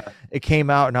like Yeah. it came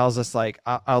out and I was just like,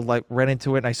 I'll like read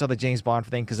into it. And I saw the James Bond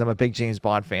thing because I'm a big James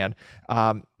Bond fan.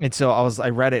 And so I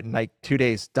read it in like 2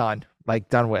 days, done, like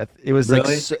done with. It was like,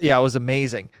 Really? yeah, it was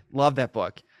amazing. Love that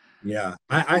book. Yeah.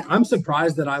 I'm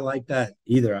surprised that I like that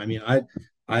either. I mean,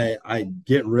 I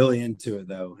get really into it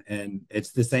though, and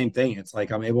it's the same thing. It's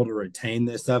like I'm able to retain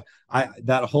this stuff.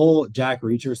 That whole Jack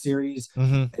Reacher series,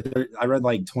 Hmm. I read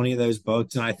like 20 of those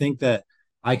books, and I think that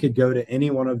I could go to any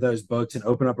one of those books and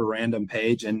open up a random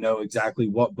page and know exactly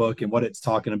what book and what it's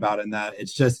talking about in that.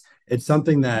 It's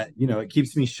something that, it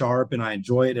keeps me sharp and I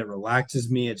enjoy it. It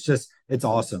relaxes me. It's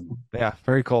awesome. Yeah,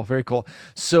 very cool, very cool.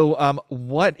 So,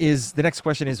 what is the next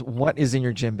question is what is in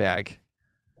your gym bag?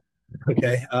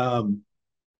 Okay.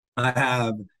 I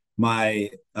have my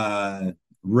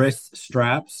wrist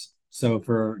straps. So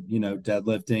for,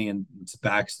 deadlifting and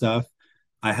back stuff,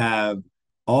 I have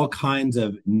all kinds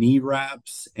of knee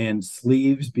wraps and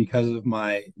sleeves because of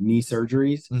my knee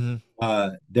surgeries. Hmm.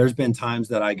 There's been times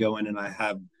that I go in and I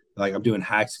have like I'm doing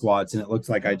hack squats and it looks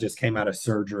like I just came out of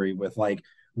surgery with like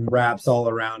wraps all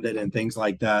around it and things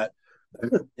like that.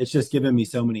 It's just given me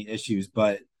so many issues,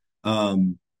 but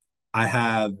um I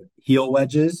have heel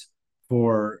wedges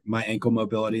for my ankle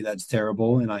mobility. That's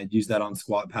terrible. And I use that on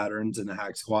squat patterns in the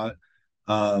hack squat.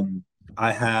 Um,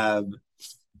 I have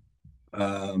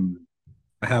um,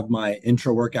 I have my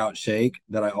intra workout shake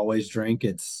that I always drink.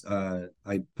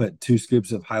 I put 2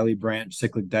 scoops of highly branched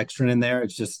cyclic dextrin in there.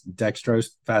 It's just dextrose,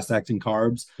 fast acting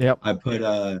carbs. Yep. I put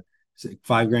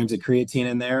 5 grams of creatine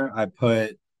in there. I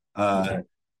put uh,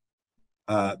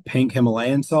 pink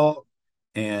Himalayan salt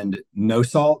and no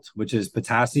salt, which is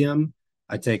potassium.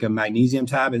 I take a magnesium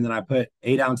tab and then I put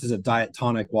 8 ounces of diet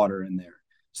tonic water in there. Hmm.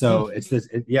 So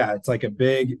it's like a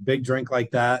big drink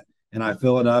like that. And I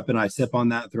fill it up and I sip on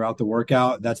that throughout the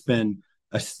workout. That's been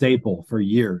a staple for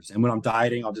years. And when I'm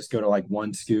dieting, I'll just go to like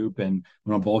 1 scoop. And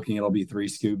when I'm bulking, it'll be 3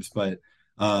 scoops. But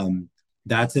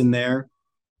that's in there.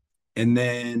 And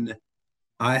then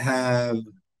I have,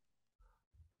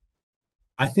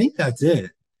 I think that's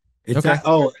it. It's Okay. that.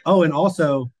 Oh, and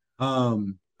also,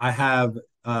 I have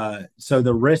so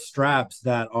the wrist straps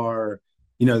that are,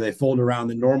 they fold around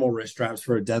the normal wrist straps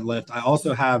for a deadlift. I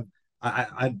also have,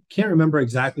 I can't remember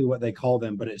exactly what they call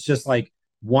them, but it's just like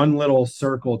one little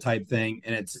circle type thing,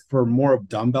 and it's for more of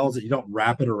dumbbells that you don't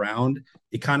wrap it around.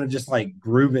 You kind of just like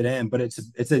groove it in, but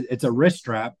it's a wrist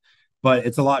strap, but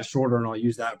it's a lot shorter, and I'll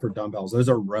use that for dumbbells. Those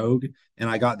are Rogue, and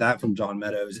I got that from John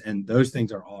Meadows, and those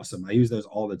things are awesome. I use those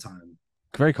all the time.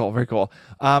 Very cool, very cool.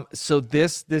 So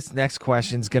this next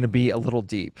question is going to be a little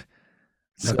deep.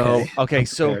 Okay, So, okay, I'm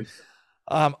so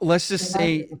prepared. let's just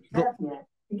say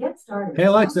To get started, Hey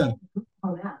Alexa.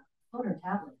 phone app, phone or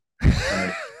tablet.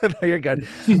 Sorry. no, you're good.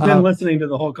 She's been Um, listening to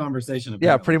the whole conversation yeah,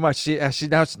 apparently. pretty much. She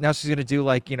now she's gonna do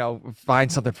like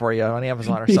find something for you on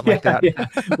Amazon or something like that. Yeah.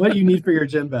 What do you need for your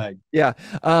gym bag? Yeah.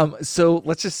 So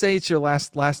let's just say it's your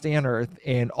last day on Earth,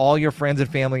 and all your friends and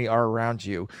family are around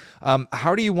you.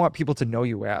 How do you want people to know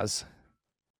you as?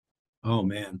 Oh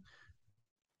man.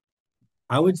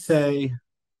 I would say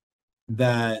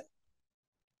that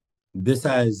this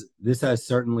has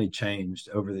certainly changed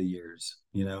over the years,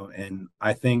 and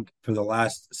I think for the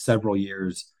last several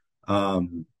years,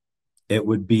 it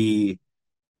would be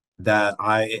that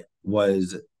I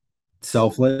was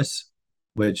selfless,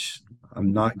 which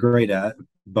I'm not great at,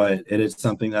 but it is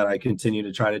something that I continue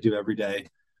to try to do every day.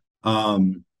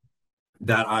 Um,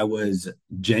 that I was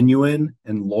genuine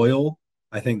and loyal.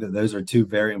 I think that those are two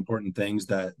very important things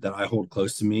that I hold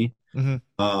close to me. Hmm.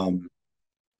 Um,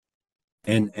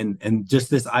 and just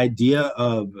this idea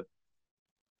of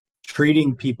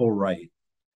treating people right.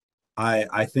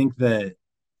 I think that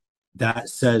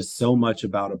says so much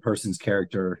about a person's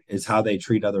character is how they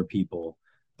treat other people.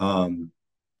 Um,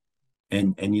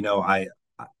 and I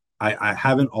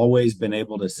haven't always been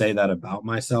able to say that about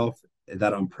myself,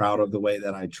 that I'm proud of the way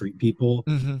that I treat people,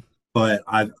 Hmm. but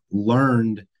I've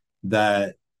learned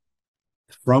that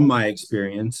from my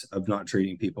experience of not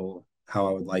treating people how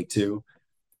I would like to,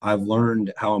 I've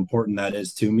learned how important that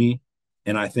is to me.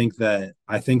 And I think that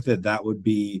would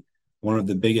be one of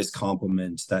the biggest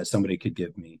compliments that somebody could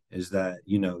give me is that,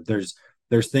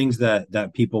 there's things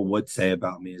that people would say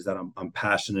about me is that I'm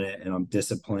passionate and I'm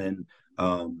disciplined.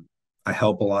 Um, I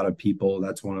help a lot of people.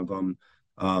 That's one of them.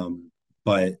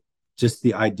 But just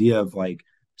the idea of like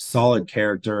solid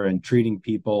character and treating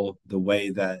people the way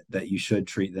that you should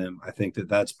treat them, I think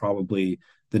that's probably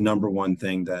the number one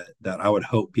thing that I would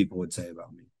hope people would say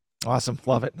about me. Awesome.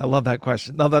 Love it. I love that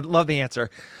question. Love the answer.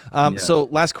 Yeah. So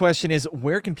last question is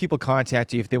where can people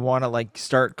contact you if they want to like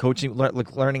start coaching,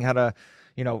 like learning how to,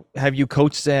 have you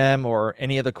coach them or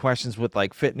any other questions with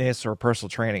like fitness or personal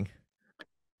training?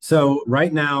 So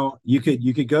right now you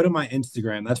could go to my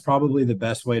Instagram. That's probably the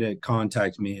best way to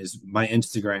contact me is my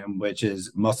Instagram, which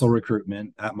is muscle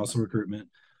recruitment at muscle recruitment.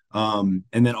 And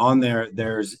then on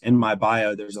there's in my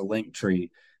bio, there's a link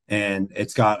tree and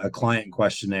it's got a client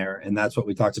questionnaire. And that's what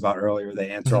we talked about earlier. They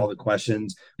answer Hmm. all the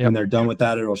questions. When Yep. they're done with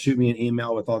that, it'll shoot me an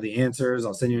email with all the answers.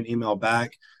 I'll send you an email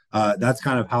back. That's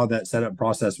kind of how that setup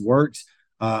process works.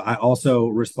 I also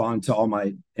respond to all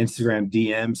my Instagram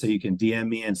DM, so you can DM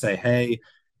me and say, hey.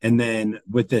 And then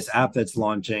with this app that's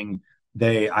launching,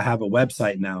 I have a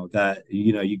website now that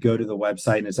you go to the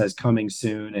website and it says coming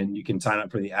soon, and you can sign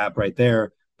up for the app right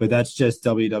there. But that's just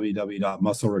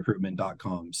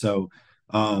www.musclerecruitment.com. So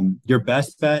your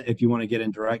best bet if you want to get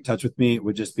in direct touch with me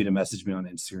would just be to message me on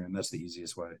Instagram. That's the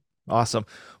easiest way. Awesome.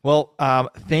 Well,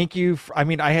 thank you. I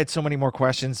mean, I had so many more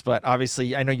questions, but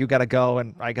obviously I know you got to go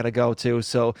and I got to go too.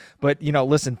 So, but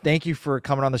listen, thank you for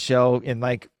coming on the show and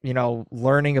like,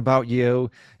 learning about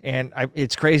you. And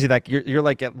it's crazy. Like you're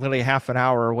like at literally half an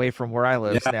hour away from where I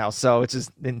live Yeah. now. So it's just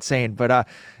insane. But,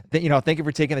 thank you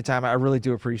for taking the time. I really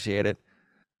do appreciate it.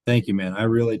 Thank you, man. I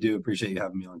really do appreciate you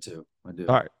having me on too. I do.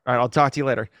 All right. All right. I'll talk to you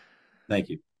later. Thank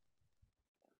you.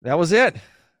 That was it.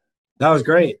 That was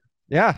great. Yeah.